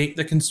it's a gate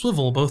that can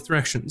swivel both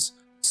directions.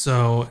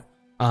 So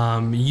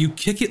you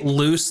kick it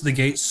loose, the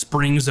gate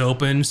springs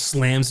open,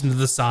 slams into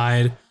the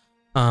side,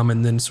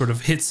 and then sort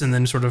of hits and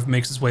then sort of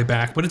makes its way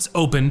back. But it's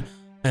open,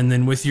 and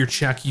then with your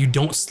check, you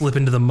don't slip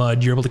into the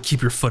mud. You're able to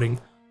keep your footing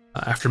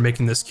after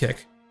making this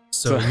kick.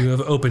 So you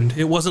have opened.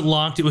 It wasn't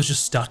locked, it was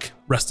just stuck,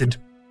 rested.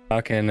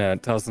 Falcon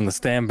tells him to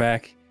stand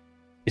back.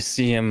 You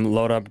see him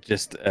load up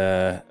just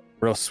a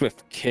real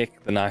swift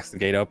kick that knocks the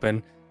gate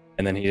open,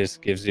 and then he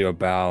just gives you a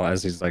bow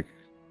as he's like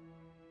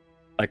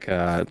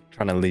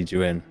trying to lead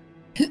you in.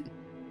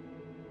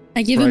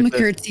 I give him a Right there.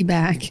 curtsy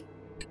back.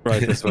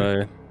 Right this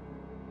way.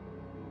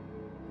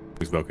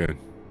 Who's Vulcan?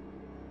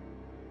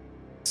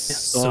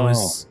 So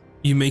as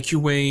you make your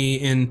way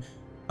in,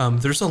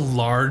 there's a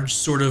large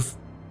sort of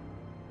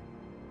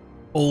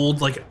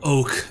old like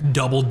oak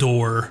double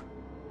door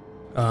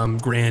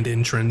grand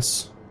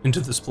entrance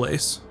into this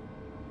place.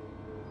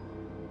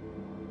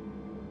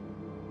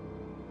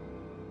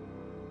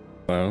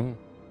 Well,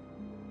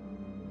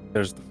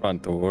 there's the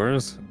front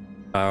doors.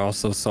 I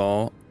also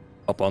saw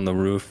up on the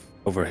roof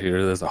over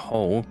here, there's a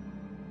hole.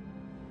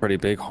 Pretty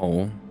big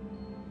hole.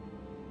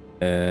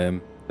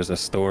 There's a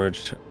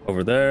storage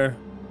over there.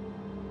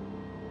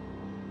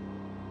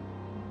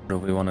 What do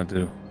we want to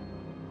do?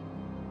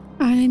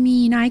 I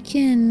mean, I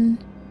can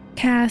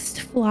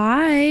cast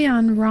fly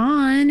on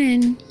Ron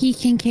and he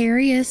can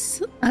carry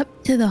us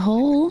up to the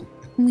hole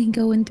and we can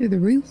go in through the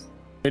roof.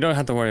 You don't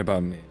have to worry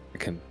about me. I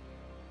can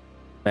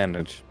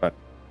manage, but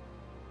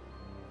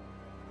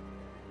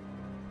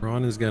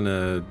Ron is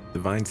gonna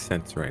divine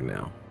sense right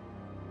now.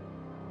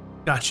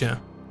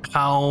 Gotcha.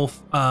 How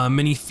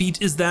many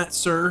feet is that,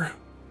 sir?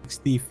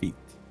 60 feet.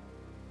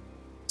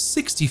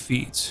 60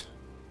 feet.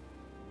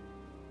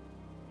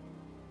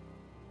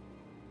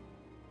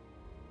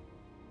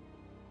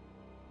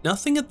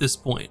 Nothing at this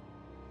point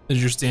as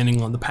you're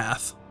standing on the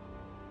path.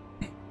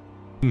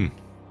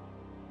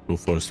 So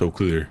far, so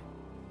clear.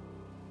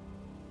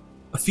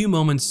 A few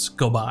moments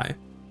go by,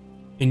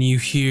 and you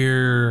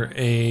hear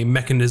a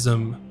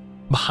mechanism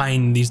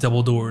behind these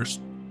double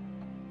doors.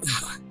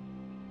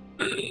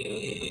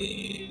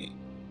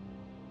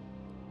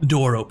 The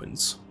door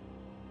opens,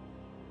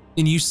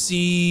 and you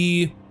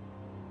see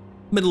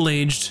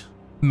middle-aged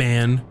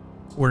man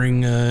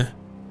wearing a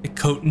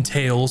coat and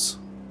tails,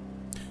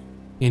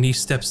 and he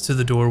steps to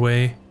the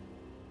doorway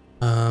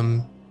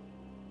and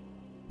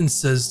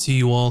says to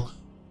you all,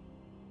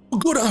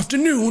 "Good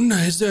afternoon.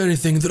 Is there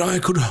anything that I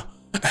could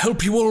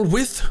help you all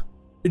with?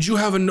 Did you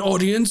have an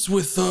audience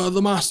with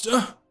the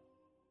master?"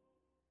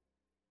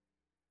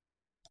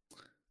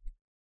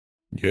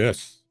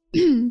 Yes.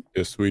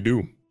 Yes, we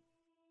do.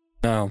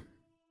 now,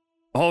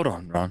 hold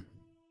on, Ron.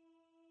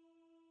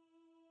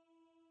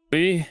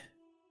 We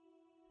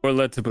were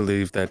led to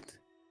believe that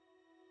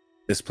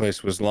this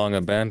place was long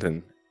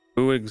abandoned.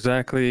 Who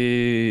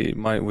exactly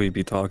might we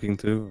be talking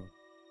to?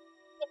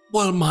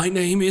 Well, my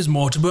name is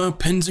Mortimer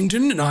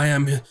Pensington, and I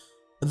am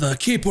the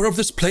keeper of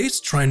this place,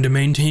 trying to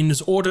maintain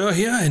this order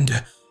here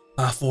and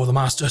for the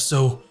master.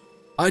 So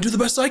I do the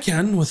best I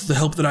can with the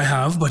help that I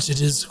have, but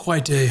it is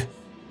quite a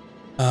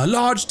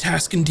large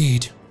task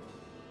indeed.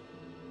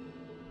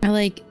 I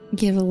like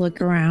give a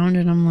look around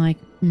and I'm like,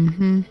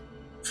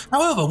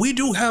 However, we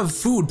do have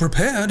food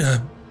prepared,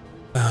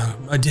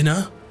 a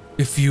dinner,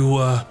 if you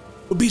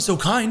would be so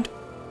kind,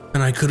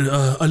 and I could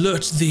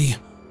alert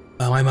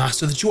my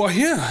master that you are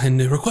here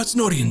and request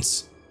an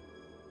audience.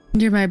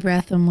 Under my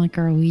breath, I'm like,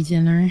 are we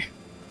dinner?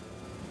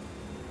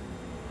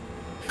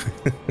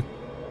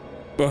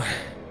 Well,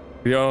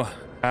 you'll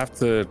have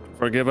to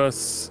forgive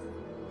us.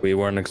 We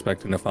weren't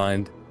expecting to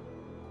find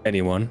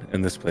anyone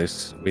in this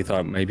place. We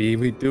thought maybe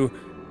we'd do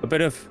a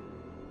bit of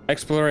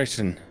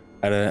exploration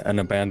at an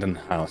abandoned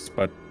house,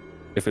 but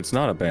if it's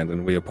not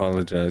abandoned, we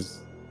apologize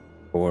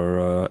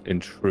for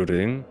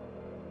intruding.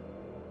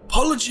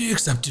 Apology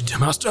accepted,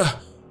 master.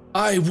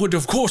 I would,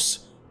 of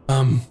course,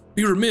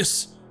 be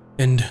remiss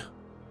and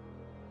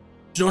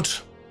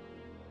not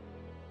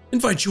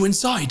invite you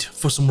inside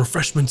for some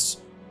refreshments.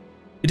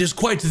 It is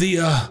quite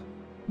the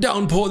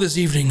downpour this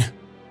evening.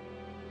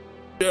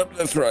 Yep,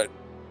 that's right.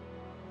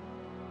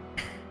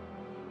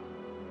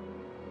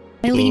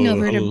 I lean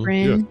over to hello,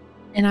 Bryn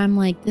and I'm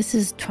like, this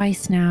is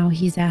twice now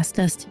he's asked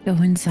us to go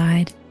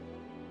inside.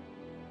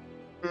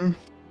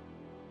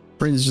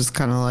 Bryn's just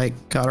kind of like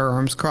got her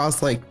arms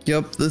crossed, like,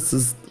 yep,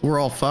 we're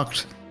all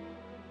fucked.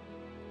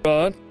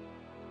 But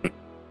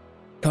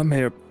come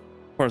here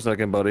for a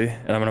second, buddy,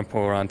 and I'm gonna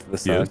pull her onto the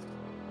side.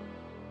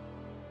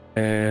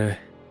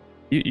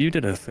 You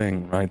did a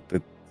thing, right?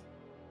 That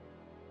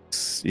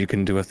you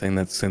can do a thing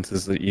that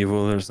senses the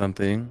evil or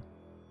something.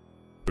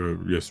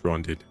 Yes,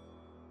 Ron did.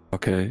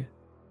 Okay.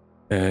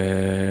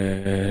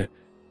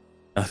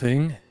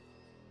 Nothing.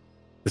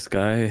 This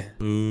guy.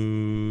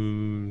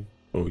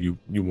 Oh, you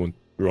want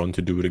Ron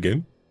to do it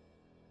again?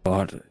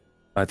 But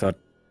I thought.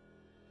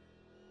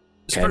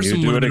 This Can you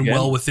person do would have it been again?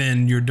 well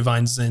within your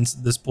divine sense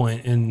at this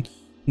point, and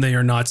they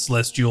are not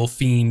celestial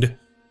fiend.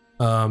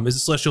 Is it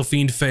celestial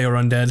fiend, fey, or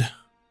undead?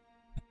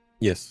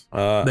 Yes.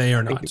 They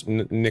are I think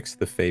not. Nix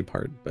the Fey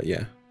part, but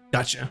yeah.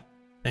 Gotcha.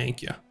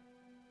 Thank you.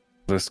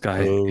 This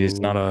guy, he's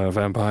not a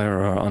vampire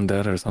or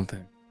undead or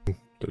something.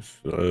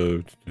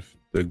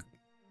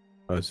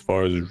 As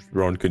far as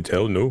Ron could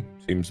tell, no.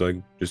 Seems like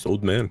just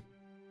old man.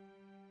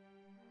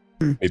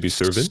 Maybe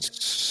servant?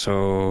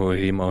 So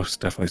he most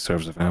definitely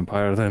serves a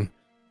vampire then.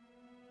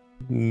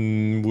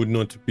 Would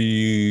not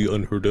be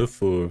unheard of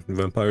for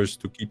vampires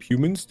to keep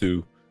humans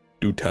to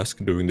do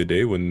tasks during the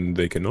day when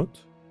they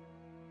cannot.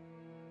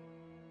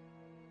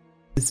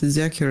 This is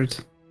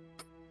accurate.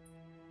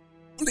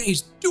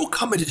 Please do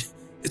come in.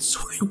 It's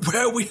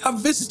where we have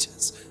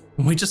visitors.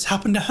 And we just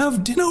happen to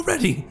have dinner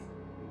ready.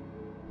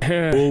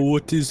 Well,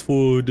 what is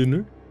for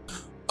dinner?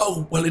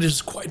 Oh, well, it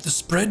is quite the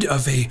spread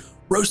of a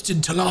roasted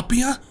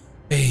tilapia,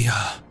 a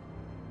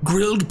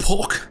grilled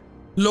pork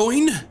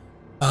loin,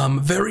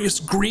 various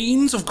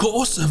greens, of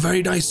course, a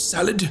very nice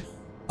salad,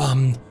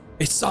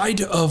 a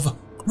side of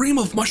cream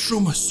of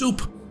mushroom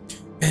soup,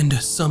 and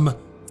some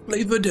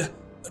flavored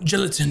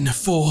gelatin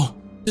for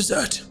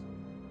dessert.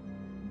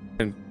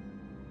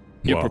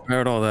 You Wow.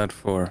 prepared all that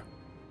for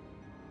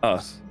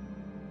us.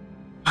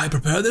 I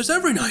prepare this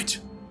every night.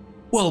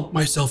 Well,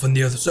 myself and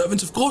the other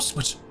servants, of course,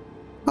 but,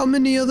 How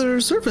many other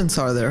servants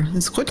are there?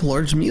 It's quite a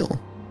large meal.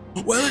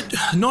 well,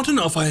 not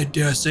enough, I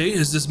dare say,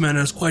 as this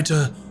manor is quite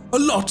a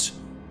lot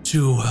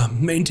to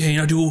maintain.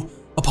 I do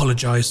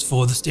apologize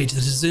for the state that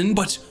it is in,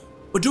 but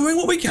we're doing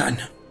what we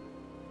can.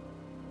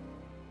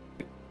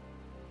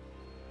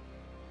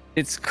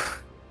 It's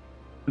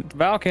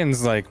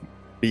Valken's like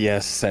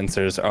BS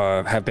sensors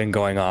have been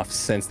going off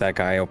since that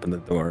guy opened the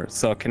door.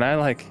 So can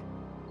I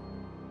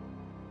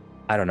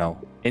I don't know,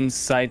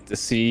 insight to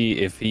see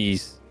if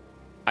he's.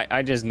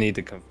 I just need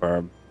to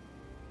confirm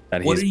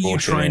that he's. What are you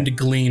trying to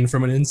glean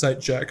from an insight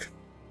check?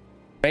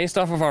 Based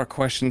off of our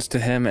questions to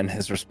him and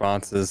his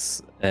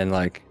responses and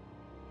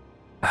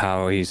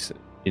how he's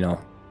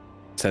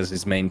says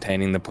he's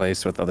maintaining the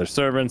place with other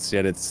servants,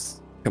 yet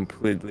it's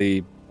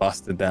completely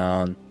busted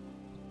down.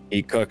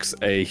 He cooks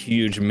a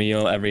huge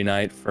meal every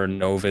night for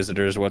no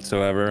visitors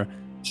whatsoever.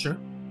 Sure.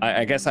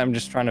 I guess I'm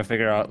just trying to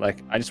figure out,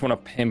 I just want to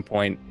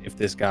pinpoint if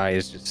this guy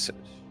is just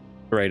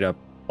straight up,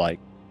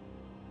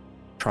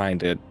 trying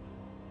to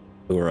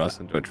lure us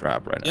into a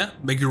trap right now. Yeah,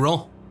 make your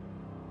roll.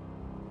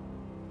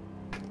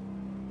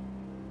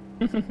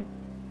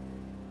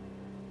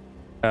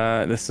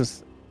 This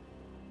is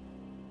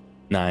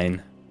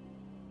 9.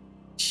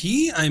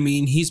 He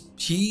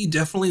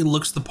definitely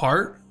looks the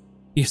part.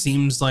 He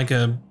seems like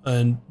a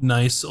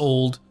nice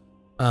old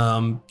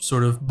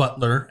sort of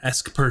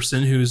butler-esque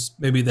person who's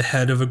maybe the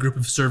head of a group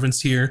of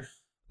servants here.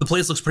 The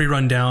place looks pretty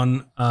run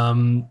down.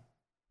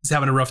 He's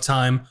having a rough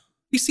time.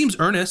 He seems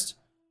earnest.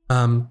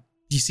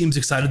 He seems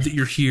excited that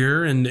you're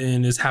here and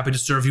is happy to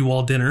serve you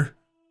all dinner.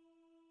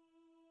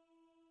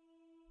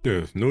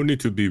 Yes, no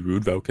need to be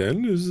rude.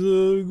 Valken is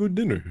a good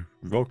dinner.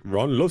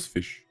 Ron loves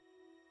fish.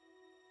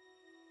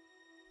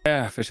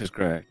 Yeah, fish is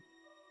great.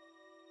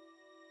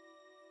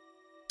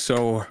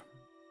 So,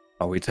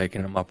 are we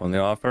taking him up on the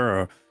offer,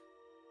 or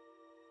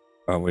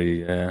are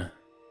we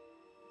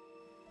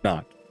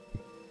not?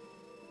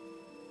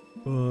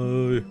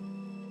 Well,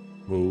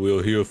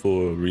 we're here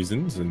for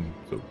reasons, and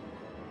so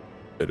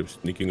instead of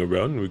sneaking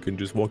around, we can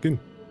just walk in.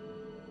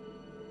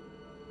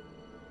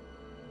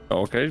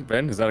 Okay,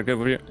 Ben, is that good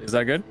with you? Is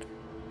that good?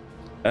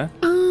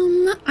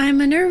 I'm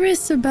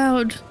nervous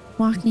about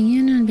walking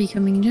in and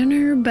becoming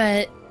dinner,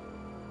 but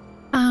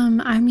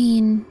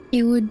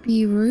it would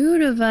be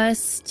rude of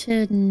us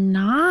to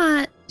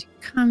not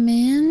come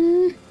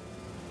in.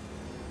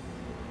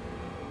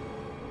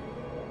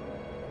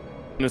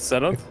 It's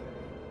settled?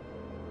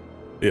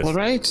 Yes. All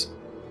right,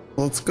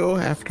 let's go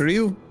after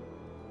you.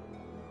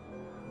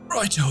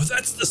 Righto,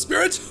 that's the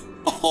spirit.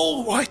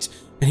 All right.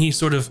 And he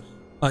sort of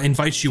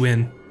invites you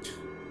in.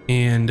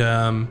 And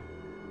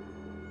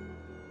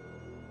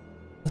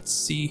let's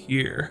see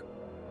here.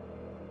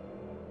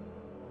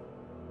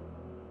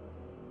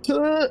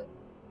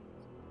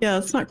 Yeah,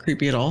 it's not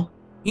creepy at all.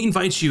 He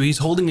invites you. He's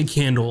holding a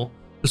candle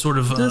to sort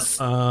of This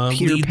Peter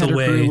lead the Pettigrew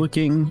way.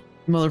 looking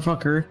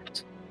motherfucker.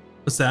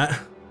 What's that?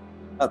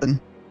 Nothing.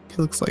 He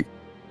looks like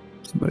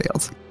somebody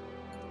else.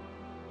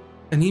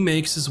 And he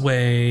makes his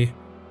way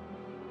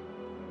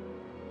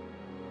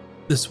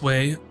this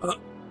way.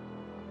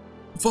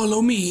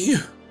 Follow me.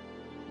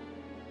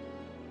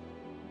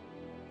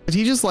 Did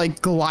he just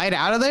like glide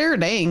out of there?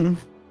 Dang.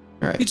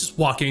 All right. He's just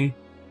walking.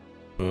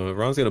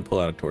 Ron's gonna pull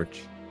out a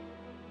torch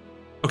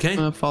Okay. I'm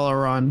gonna follow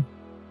Ron.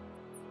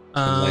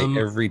 and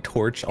light every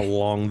torch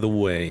along the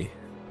way.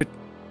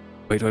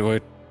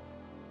 Wait.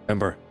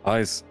 Remember,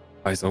 eyes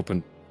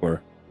open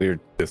for weird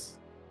things.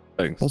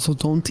 Also,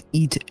 don't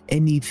eat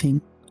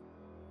anything.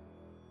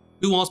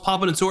 Who wants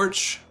popping a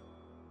torch?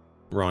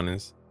 Ron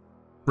is.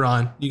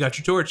 Ron, you got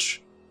your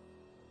torch.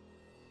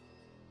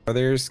 Are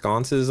there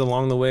sconces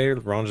along the way, or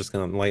Ron's just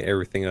gonna light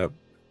everything up?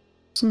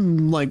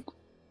 Some like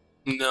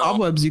No,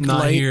 cobwebs you can not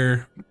light.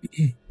 here.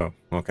 Oh,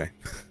 okay.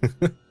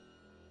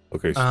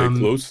 Okay, stay Um,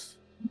 close.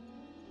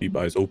 Keep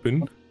eyes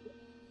open.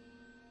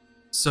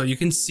 So you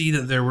can see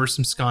that there were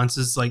some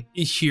sconces like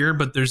here,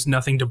 but there's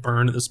nothing to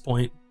burn at this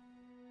point.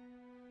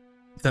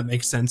 If that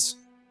makes sense.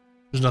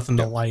 There's nothing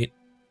to light.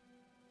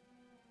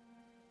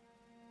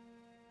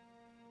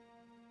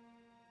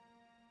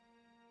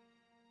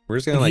 We're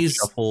just gonna and like he's-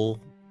 shuffle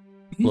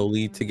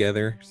slowly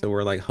together, so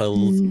we're like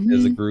huddled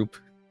as a group.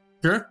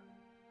 Sure.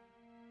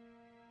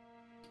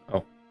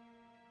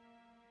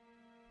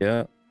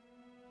 Yeah.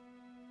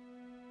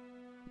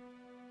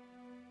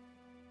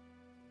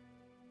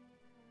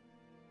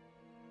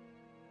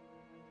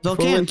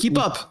 Velcan, keep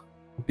up.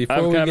 Before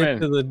I'm we get coming.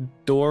 to the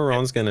door,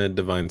 Ron's gonna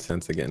divine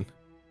sense again.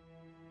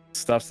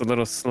 Stuff's a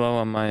little slow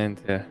on my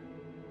end here.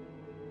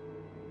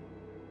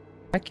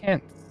 I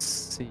can't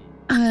see.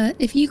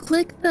 If you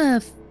click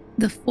the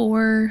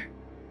four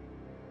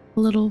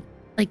little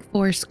like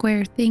four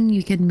square thing,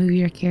 you can move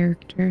your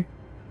character.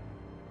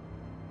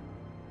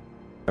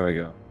 There we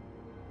go.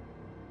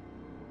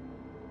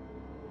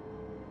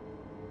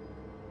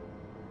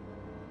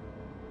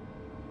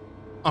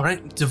 All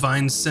right.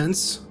 Divine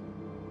sense.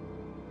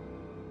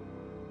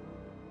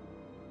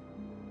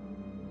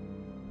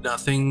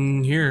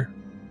 Nothing here.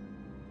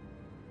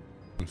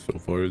 So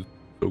far,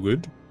 so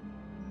good.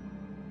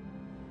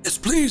 Yes,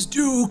 please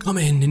do come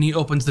in. And he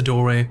opens the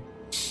doorway.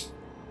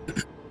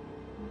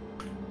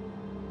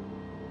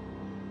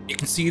 You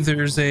can see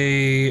there's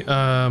a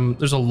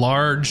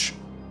large,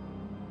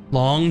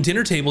 long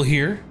dinner table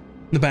here.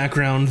 In the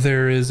background,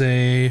 there is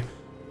a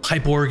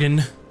pipe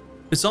organ.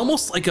 It's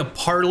almost like a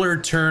parlor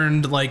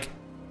turned like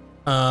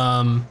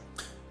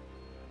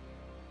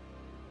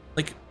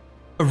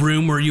a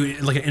room where you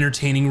like an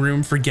entertaining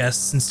room for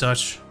guests and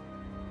such.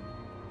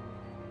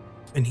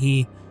 And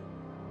he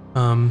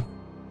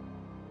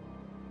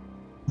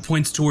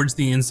points towards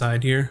the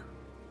inside here.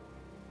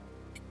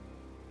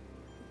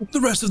 The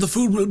rest of the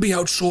food will be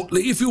out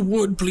shortly. If you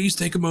would, please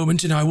take a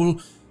moment and I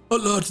will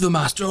alert the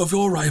master of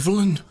your arrival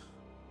and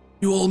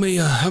you all may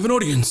have an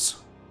audience.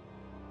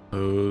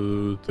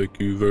 Thank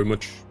you very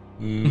much,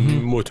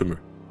 Mortimer.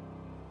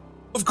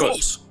 Of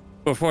course.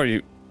 Before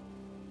you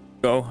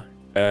go,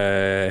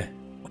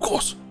 Of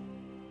course.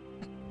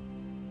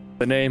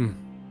 the name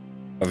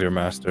of your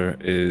master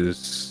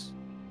is.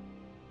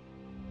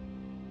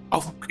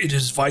 Oh, it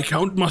is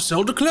Viscount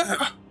Marcel de Clare.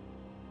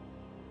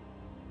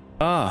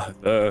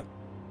 The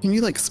Can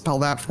you like spell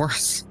that for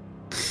us?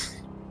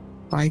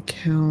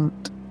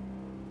 Viscount.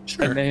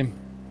 The name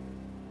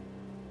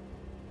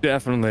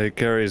definitely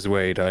carries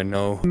weight. I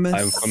know.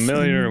 I'm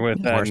familiar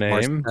with that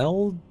name.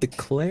 Marcel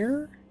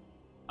Declare?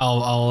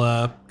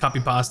 I'll copy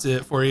paste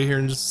it for you here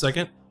in just a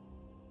second.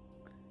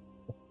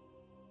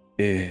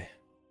 Yeah.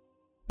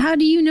 How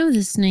do you know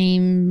this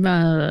name,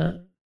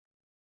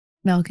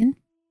 Malkin?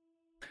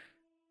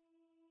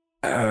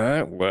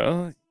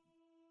 Well,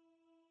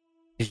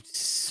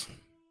 it's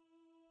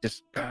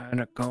just kind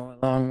of go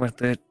along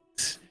with it.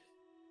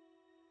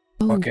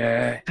 Oh,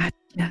 Okay.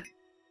 gotcha.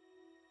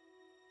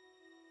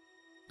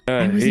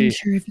 I wasn't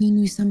sure if you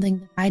knew something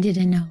that I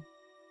didn't know.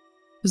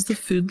 Does the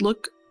food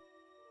look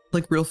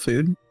like real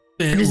food?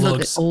 It It is a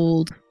looks bit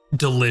old.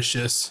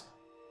 delicious.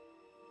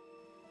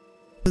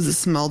 Does it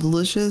smell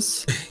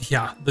delicious?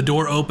 Yeah, the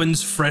door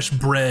opens, fresh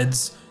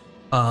breads,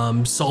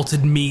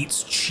 salted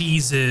meats,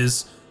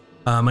 cheeses,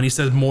 and he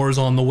says more is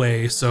on the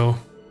way. So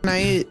Can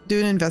I do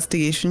an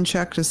investigation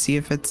check to see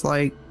if it's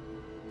like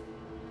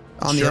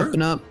on Sure. the up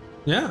and up?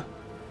 yeah,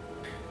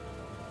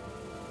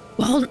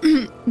 Well,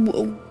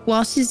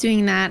 while she's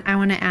doing that, I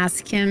want to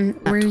ask him,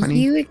 Nat were 20.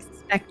 you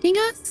expecting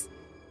us?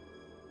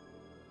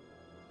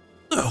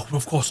 no,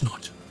 of course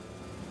not.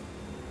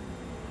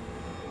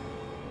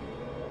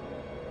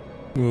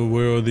 Well,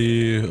 where are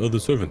the other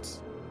servants?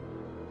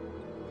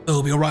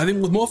 They'll be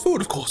arriving with more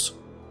food, of course.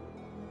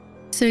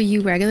 So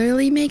you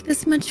regularly make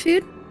this much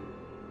food?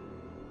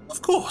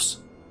 Of course,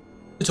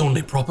 it's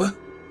only proper.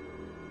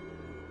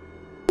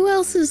 Who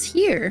else is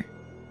here?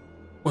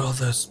 Well,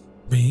 there's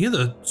me,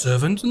 the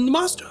servant, and the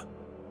master.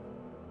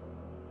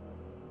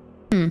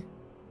 How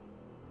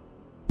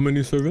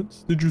many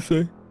servants did you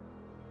say?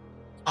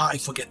 I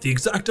forget the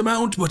exact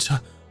amount, but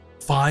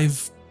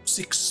 5,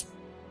 6.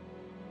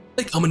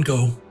 They come and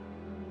go.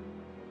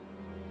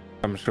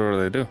 I'm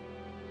sure they do.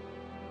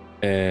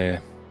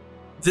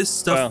 This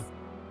stuff,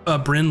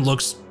 Bryn,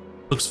 looks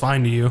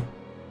fine to you.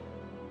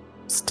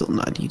 Still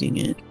not eating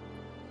it.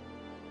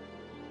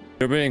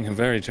 You're being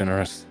very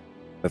generous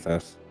with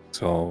us.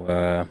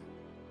 So,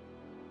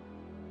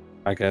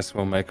 I guess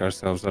we'll make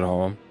ourselves at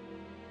home.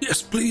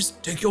 Yes, please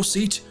take your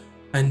seat,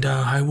 and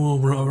I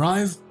will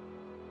arrive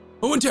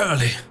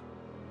momentarily.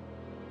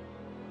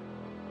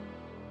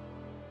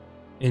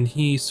 And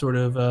he sort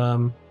of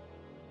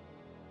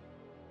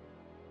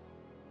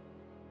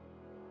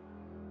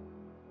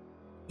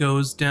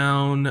goes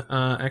down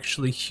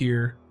actually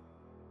here.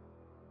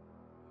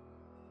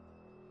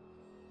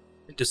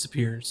 It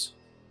disappears.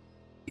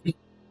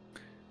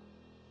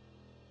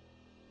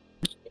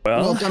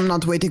 Well, I'm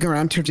not waiting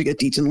around here to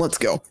get eaten. Let's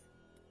go.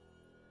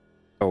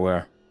 go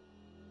where?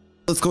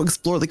 Let's go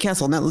explore the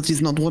castle now that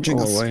he's not watching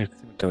us. Oh, wait.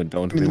 Don't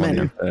In we the want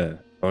manor. to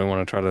don't we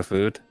want to try the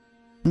food?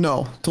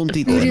 No, don't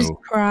eat Food it. is no.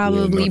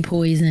 probably not-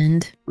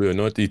 poisoned. We are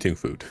not eating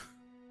food.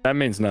 That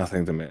means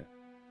nothing to me.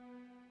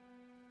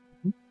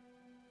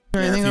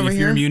 Anything over if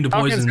you're here? immune to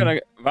poison,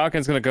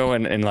 Valken's gonna go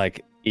and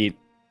like eat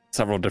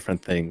several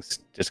different things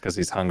just because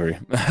he's hungry.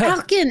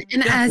 Falcon,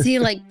 and as he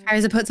like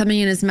tries to put something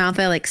in his mouth,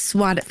 I like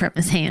swat it from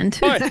his hand.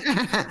 Oi,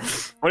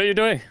 what are you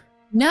doing?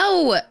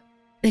 No,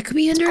 it could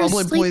be under a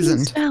probably sleeping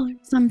poisoned. spell or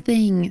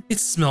something. it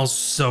smells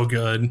so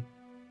good.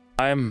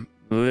 I'm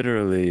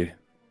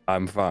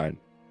fine.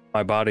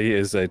 My body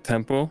is a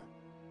temple.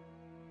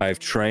 I've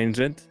trained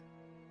it.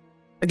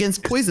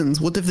 Against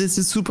poisons. What if this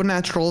is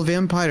supernatural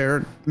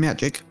vampire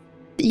magic?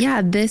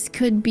 Yeah, this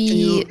could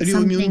be Are you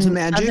immune to something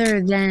magic?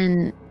 other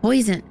than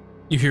poison.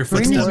 You hear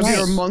Bryn is footsteps. right.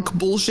 Your monk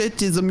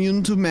bullshit is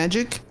immune to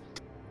magic?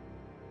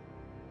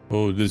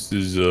 Oh, this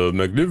is a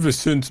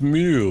magnificent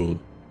meal.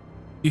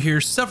 You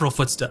hear several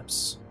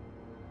footsteps.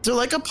 Is there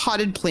like a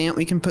potted plant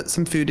we can put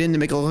some food in to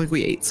make it look like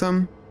we ate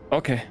some?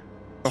 Okay.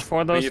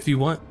 Before those, If you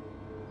want.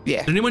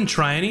 Yeah. Did anyone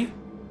try any?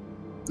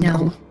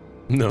 No,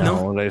 No.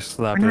 no, they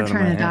slapped we're it not out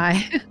of my trying to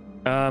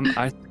hand.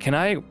 die. Can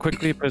I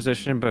quickly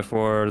position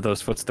before those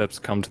footsteps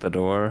come to the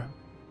door?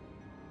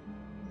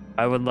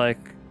 I would like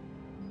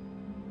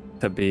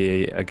to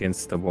be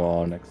against the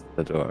wall next to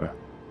the door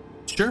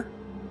Sure.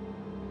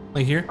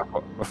 Like here?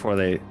 before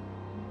they.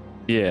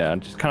 Yeah,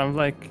 just kind of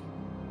like,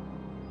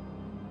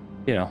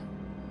 you know.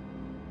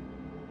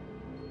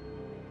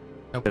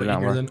 I'll Did put it you not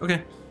here work? then.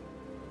 Okay.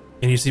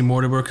 And you see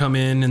Mortimer come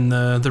in, and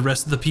the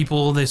rest of the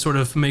people, they sort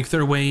of make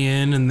their way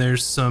in, and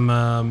there's some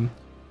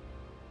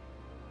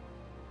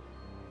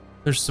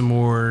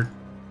more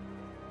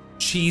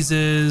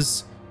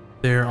cheeses.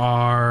 There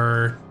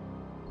are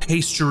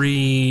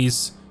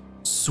pastries,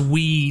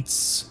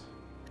 sweets,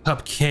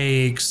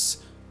 cupcakes,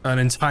 an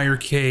entire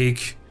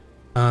cake,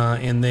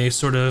 and they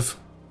sort of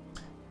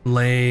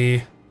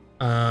lay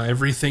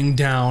everything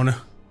down.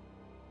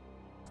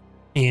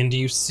 And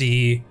you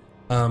see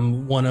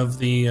one of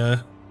the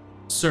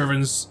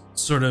servants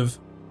sort of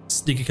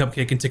sneak a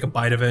cupcake and take a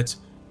bite of it,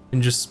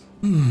 and just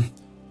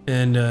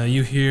and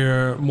you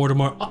hear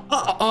Mortimer,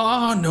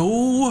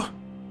 no,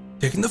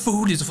 taking the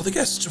food is for the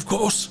guests, of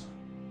course.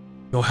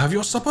 You'll have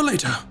your supper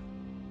later.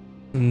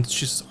 And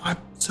she says, I'm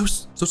so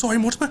sorry,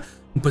 Mortimer,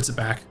 and puts it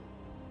back.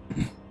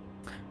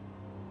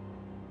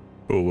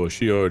 Oh, well,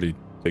 she already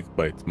took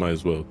bites. Might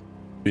as well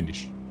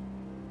finish.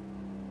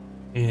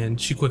 And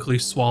she quickly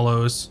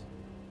swallows.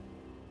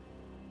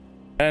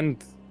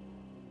 And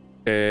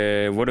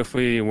what if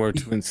we were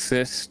to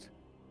insist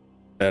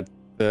that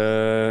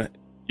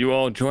you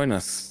all join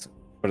us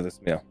for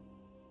this meal?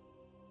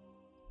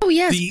 Oh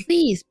yes, The-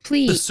 please, The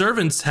please.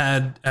 servants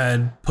had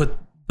put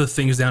the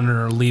things down and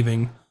are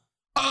leaving.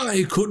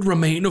 I could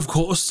remain, of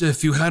course,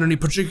 if you had any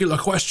particular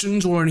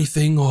questions or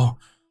anything, or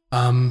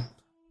I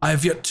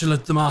have yet to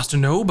let the master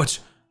know, but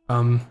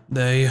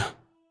they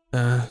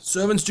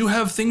servants do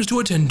have things to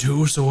attend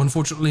to, so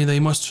unfortunately they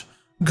must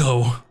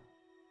go.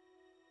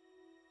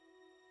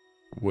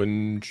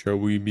 When shall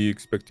we be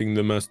expecting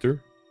the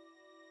master?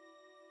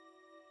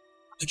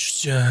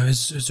 Just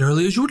as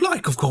early as you would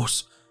like, of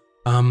course.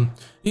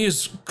 He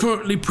is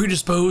currently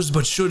predisposed,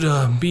 but should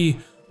be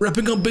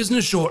wrapping up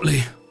business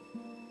shortly.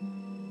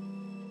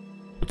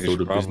 What He sort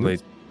should of probably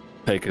business?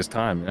 take his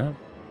time, yeah?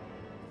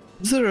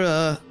 These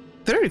are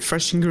very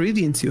fresh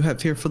ingredients you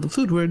have here for the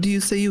food. Where do you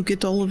say you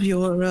get all of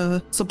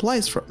your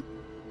supplies from?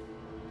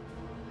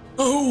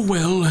 Oh,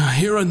 well,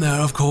 here and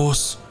there, of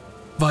course,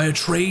 via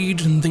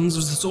trade and things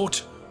of the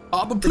sort.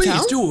 But please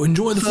town? do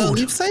enjoy the food.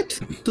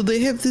 Leafside? Do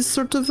they have this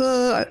sort of?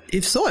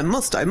 If so, I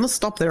must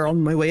stop there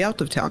on my way out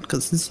of town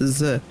because this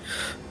is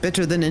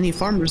better than any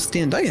farmer's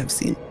stand I have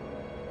seen.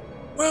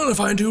 Well,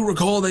 if I do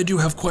recall, they do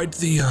have quite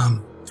the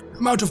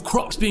amount of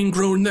crops being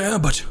grown there,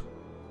 but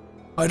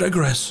I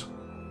digress.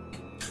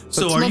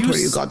 So That's are not you where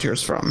you got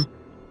yours from.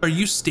 are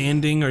you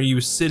standing? Are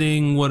you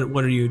sitting? What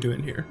are you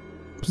doing here?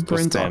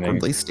 Brent's standing.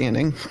 awkwardly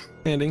standing.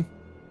 Standing.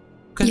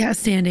 Okay. Yeah,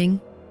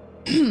 standing.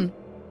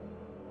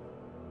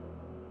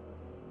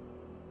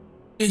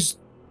 Is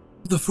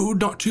the food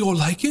not to your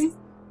liking?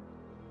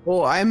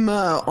 Oh, I'm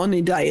on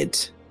a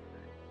diet.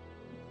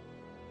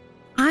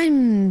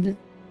 I'm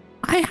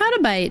I had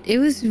a bite. It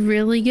was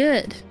really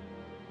good.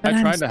 But I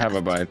I'm tried to have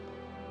a bite.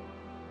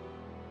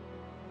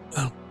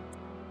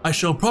 I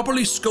shall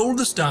properly scold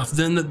the staff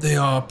then that they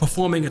are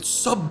performing at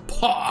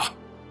subpar.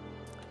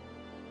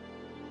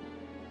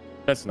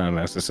 That's not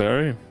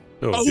necessary.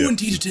 Oh, yeah.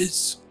 indeed it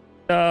is.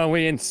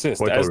 We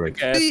insist Quite as alright. the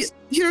guests.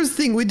 Here's the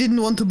thing, we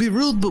didn't want to be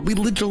rude, but we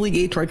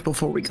literally ate right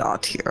before we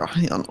got here.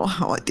 You know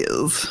how it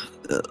is.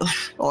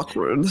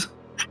 Awkward.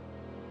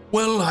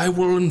 Well, I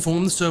will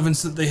inform the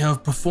servants that they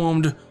have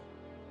performed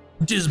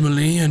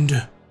dismally and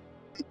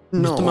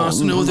let the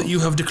master know that you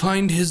have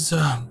declined his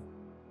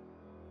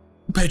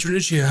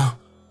patronage here.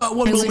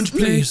 One I moment, whisper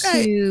please.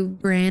 to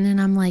Bran, and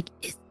I'm like,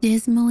 is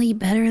dismally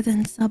better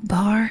than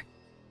subpar?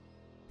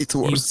 It's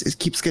worse. It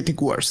keeps getting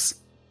worse.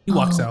 He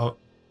walks Oh. out.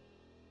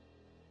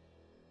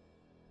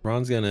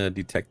 Ron's gonna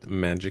detect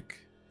magic.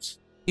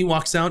 He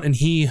walks out and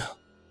you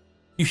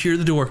hear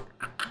the door.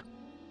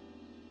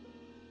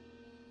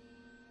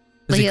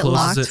 As Like he it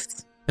closes locks.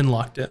 it and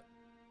locked it.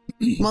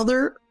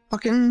 Mother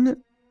fucking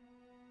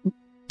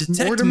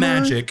Detect Mortimer?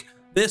 magic.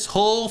 This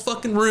whole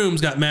fucking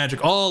room's got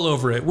magic all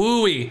over it.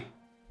 Wooey.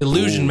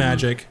 Illusion Ooh.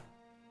 magic.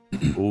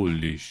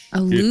 Holy shit.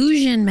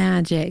 Illusion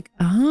magic.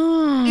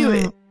 Oh. Do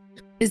it.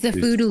 Is the It's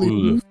food full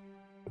illusion? of-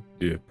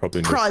 Yeah,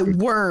 probably not. probably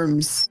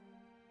worms.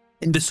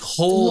 And This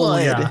whole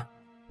blood.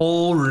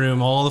 whole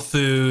room, all the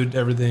food,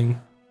 everything.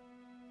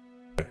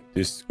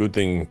 This good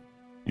thing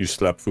you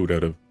slap food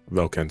out of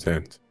Valkan's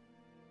hand.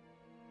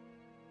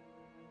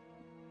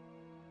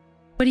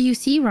 What do you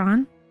see,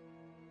 Ron?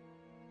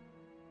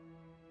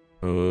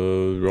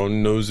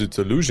 Ron knows it's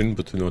illusion,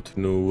 but not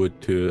know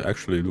what it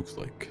actually looks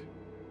like.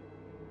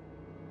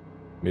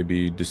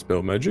 Maybe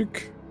dispel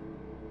magic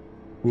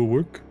will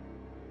work.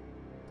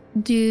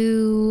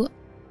 Do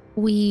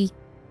we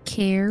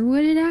care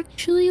what it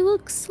actually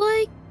looks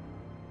like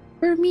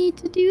for me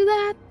to do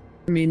that?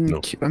 I mean,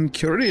 No. I'm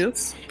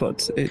curious,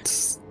 but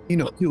it's,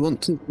 you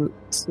want to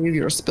save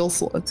your spell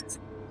slot.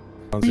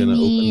 Ron's gonna open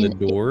mean,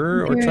 the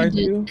door or either try I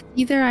to.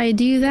 Either I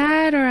do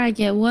that or I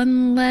get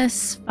one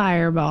less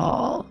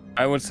fireball.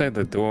 I would say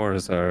the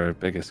doors are our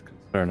biggest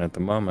concern at the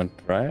moment,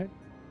 right?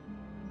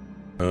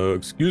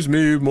 Excuse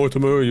me,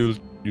 Mortimer, you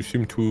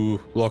seem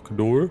to lock a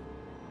door.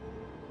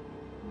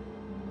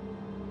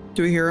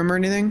 Do we hear him or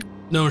anything?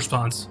 No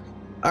response.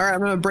 All right, I'm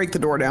gonna break the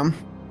door down.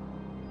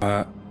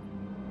 Uh,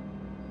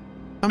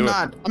 I'm Do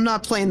it.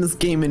 not playing this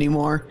game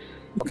anymore.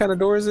 What kind of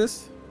door is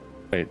this?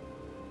 I'm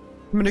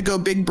gonna go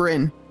Big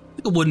Bryn.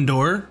 Like a wooden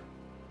door.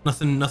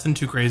 Nothing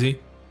too crazy.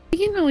 We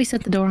can always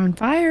set the door on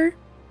fire.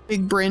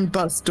 Big Bryn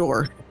bust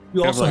door.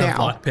 You also have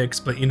Now. lock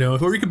picks, but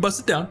or you can bust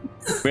it down.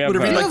 we have Whatever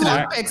We you'd like have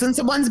to do. lockpicks, and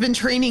someone's been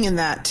training in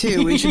that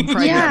too. We should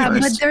try Yeah, that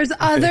but first. there's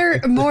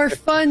other more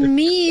fun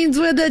means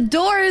where the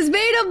door is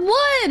made of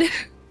wood.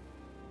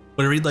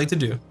 Whatever you'd like to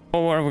do.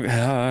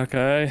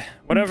 okay,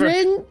 whatever.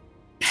 Then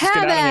have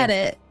outta at here.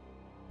 it.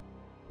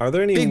 Are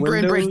there any Big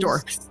Bryn windows? break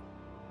door.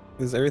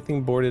 Is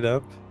everything boarded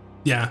up?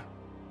 Yeah.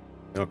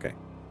 Okay.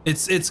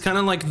 It's kind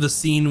of like the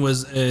scene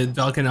was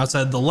Valkan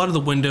outside. A lot of the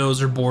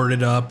windows are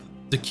boarded up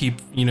to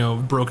keep,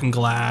 broken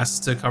glass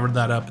to cover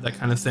that up, that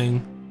kind of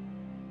thing.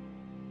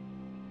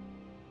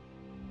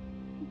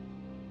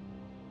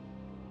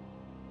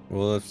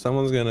 Well, if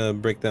someone's gonna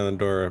break down the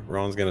door,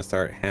 Ron's gonna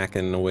start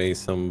hacking away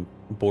some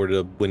boarded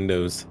up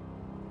windows.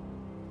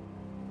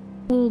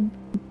 Well,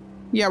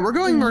 Yeah, we're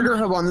going murder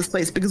hub on this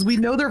place because we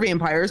know they're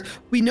vampires.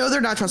 We know they're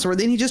not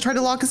trustworthy, and he just tried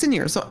to lock us in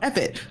here. So F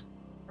it.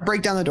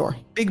 Break down the door.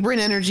 Big Bryn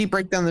energy,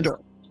 break down the door.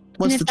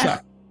 What's And the if that-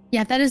 check?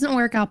 yeah, if that doesn't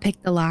work, I'll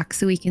pick the lock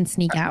so we can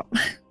sneak out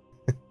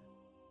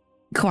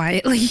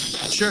quietly.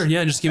 Sure,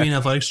 yeah, just give me an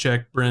athletics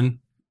check, Bryn.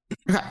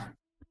 Okay.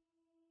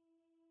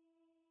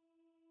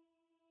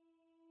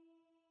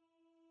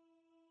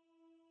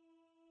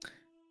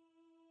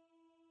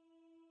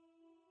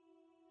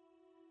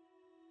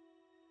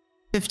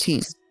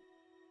 $15.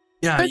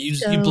 Yeah, Let's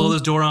you blow go.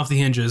 this door off the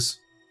hinges.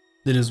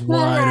 It is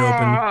wide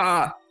open.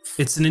 Ah!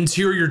 It's an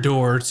interior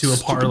door to a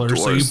Stupid parlor,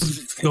 so you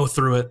doors. go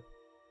through it.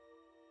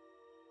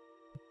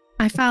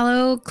 I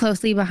follow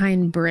closely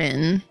behind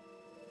Bryn.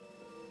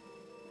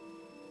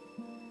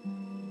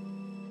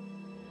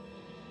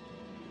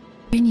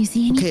 Bryn, you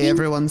see anything? Okay,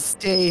 everyone,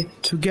 stay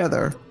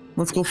together.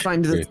 Let's go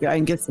find this Okay. guy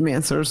and get some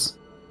answers.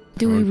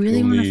 Do we Ron can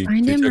really want to only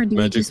find him, or detect do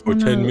we magic just for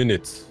want 10 to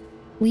minutes?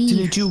 leave?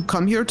 Didn't you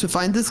come here to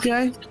find this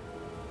guy?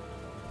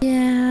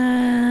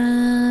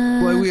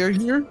 Yeah. Why we are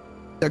here?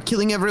 They're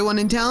killing everyone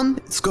in town.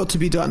 It's got to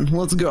be done.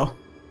 Let's go.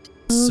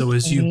 So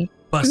as you Okay.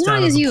 bust As long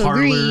out of as the you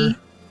parlor, agree.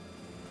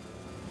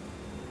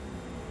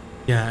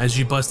 yeah, as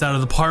you bust out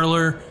of the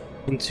parlor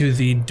into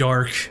the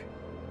dark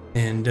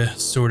and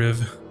sort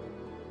of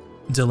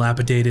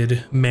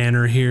dilapidated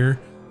manor here,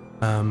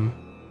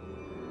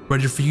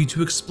 ready for you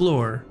to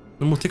explore.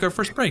 And we'll take our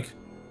first break,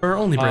 or our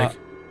only break.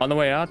 On the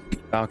way out,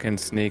 Falcon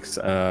sneaks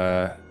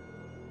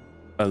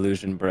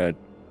illusion bread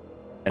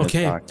in Okay.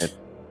 his pocket.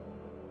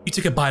 You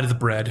take a bite of the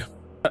bread.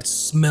 It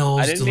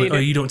smells I didn't delicious. need Oh,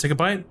 it. you don't take a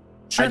bite?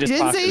 Sure. I He just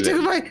didn't say he pocketed took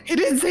a it. bite. He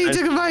didn't say he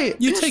took a bite.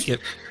 You take it.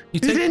 You He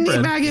take didn't the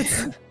eat bread.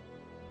 maggots.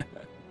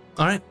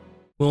 All right.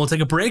 we'll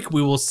take a break.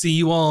 We will see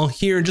you all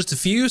here in just a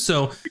few.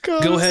 So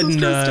God, go I'm ahead so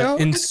stressed out.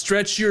 and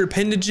stretch your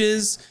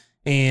appendages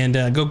and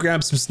go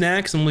grab some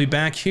snacks, and we'll be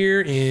back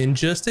here in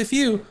just a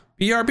few.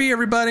 BRB,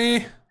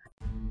 everybody.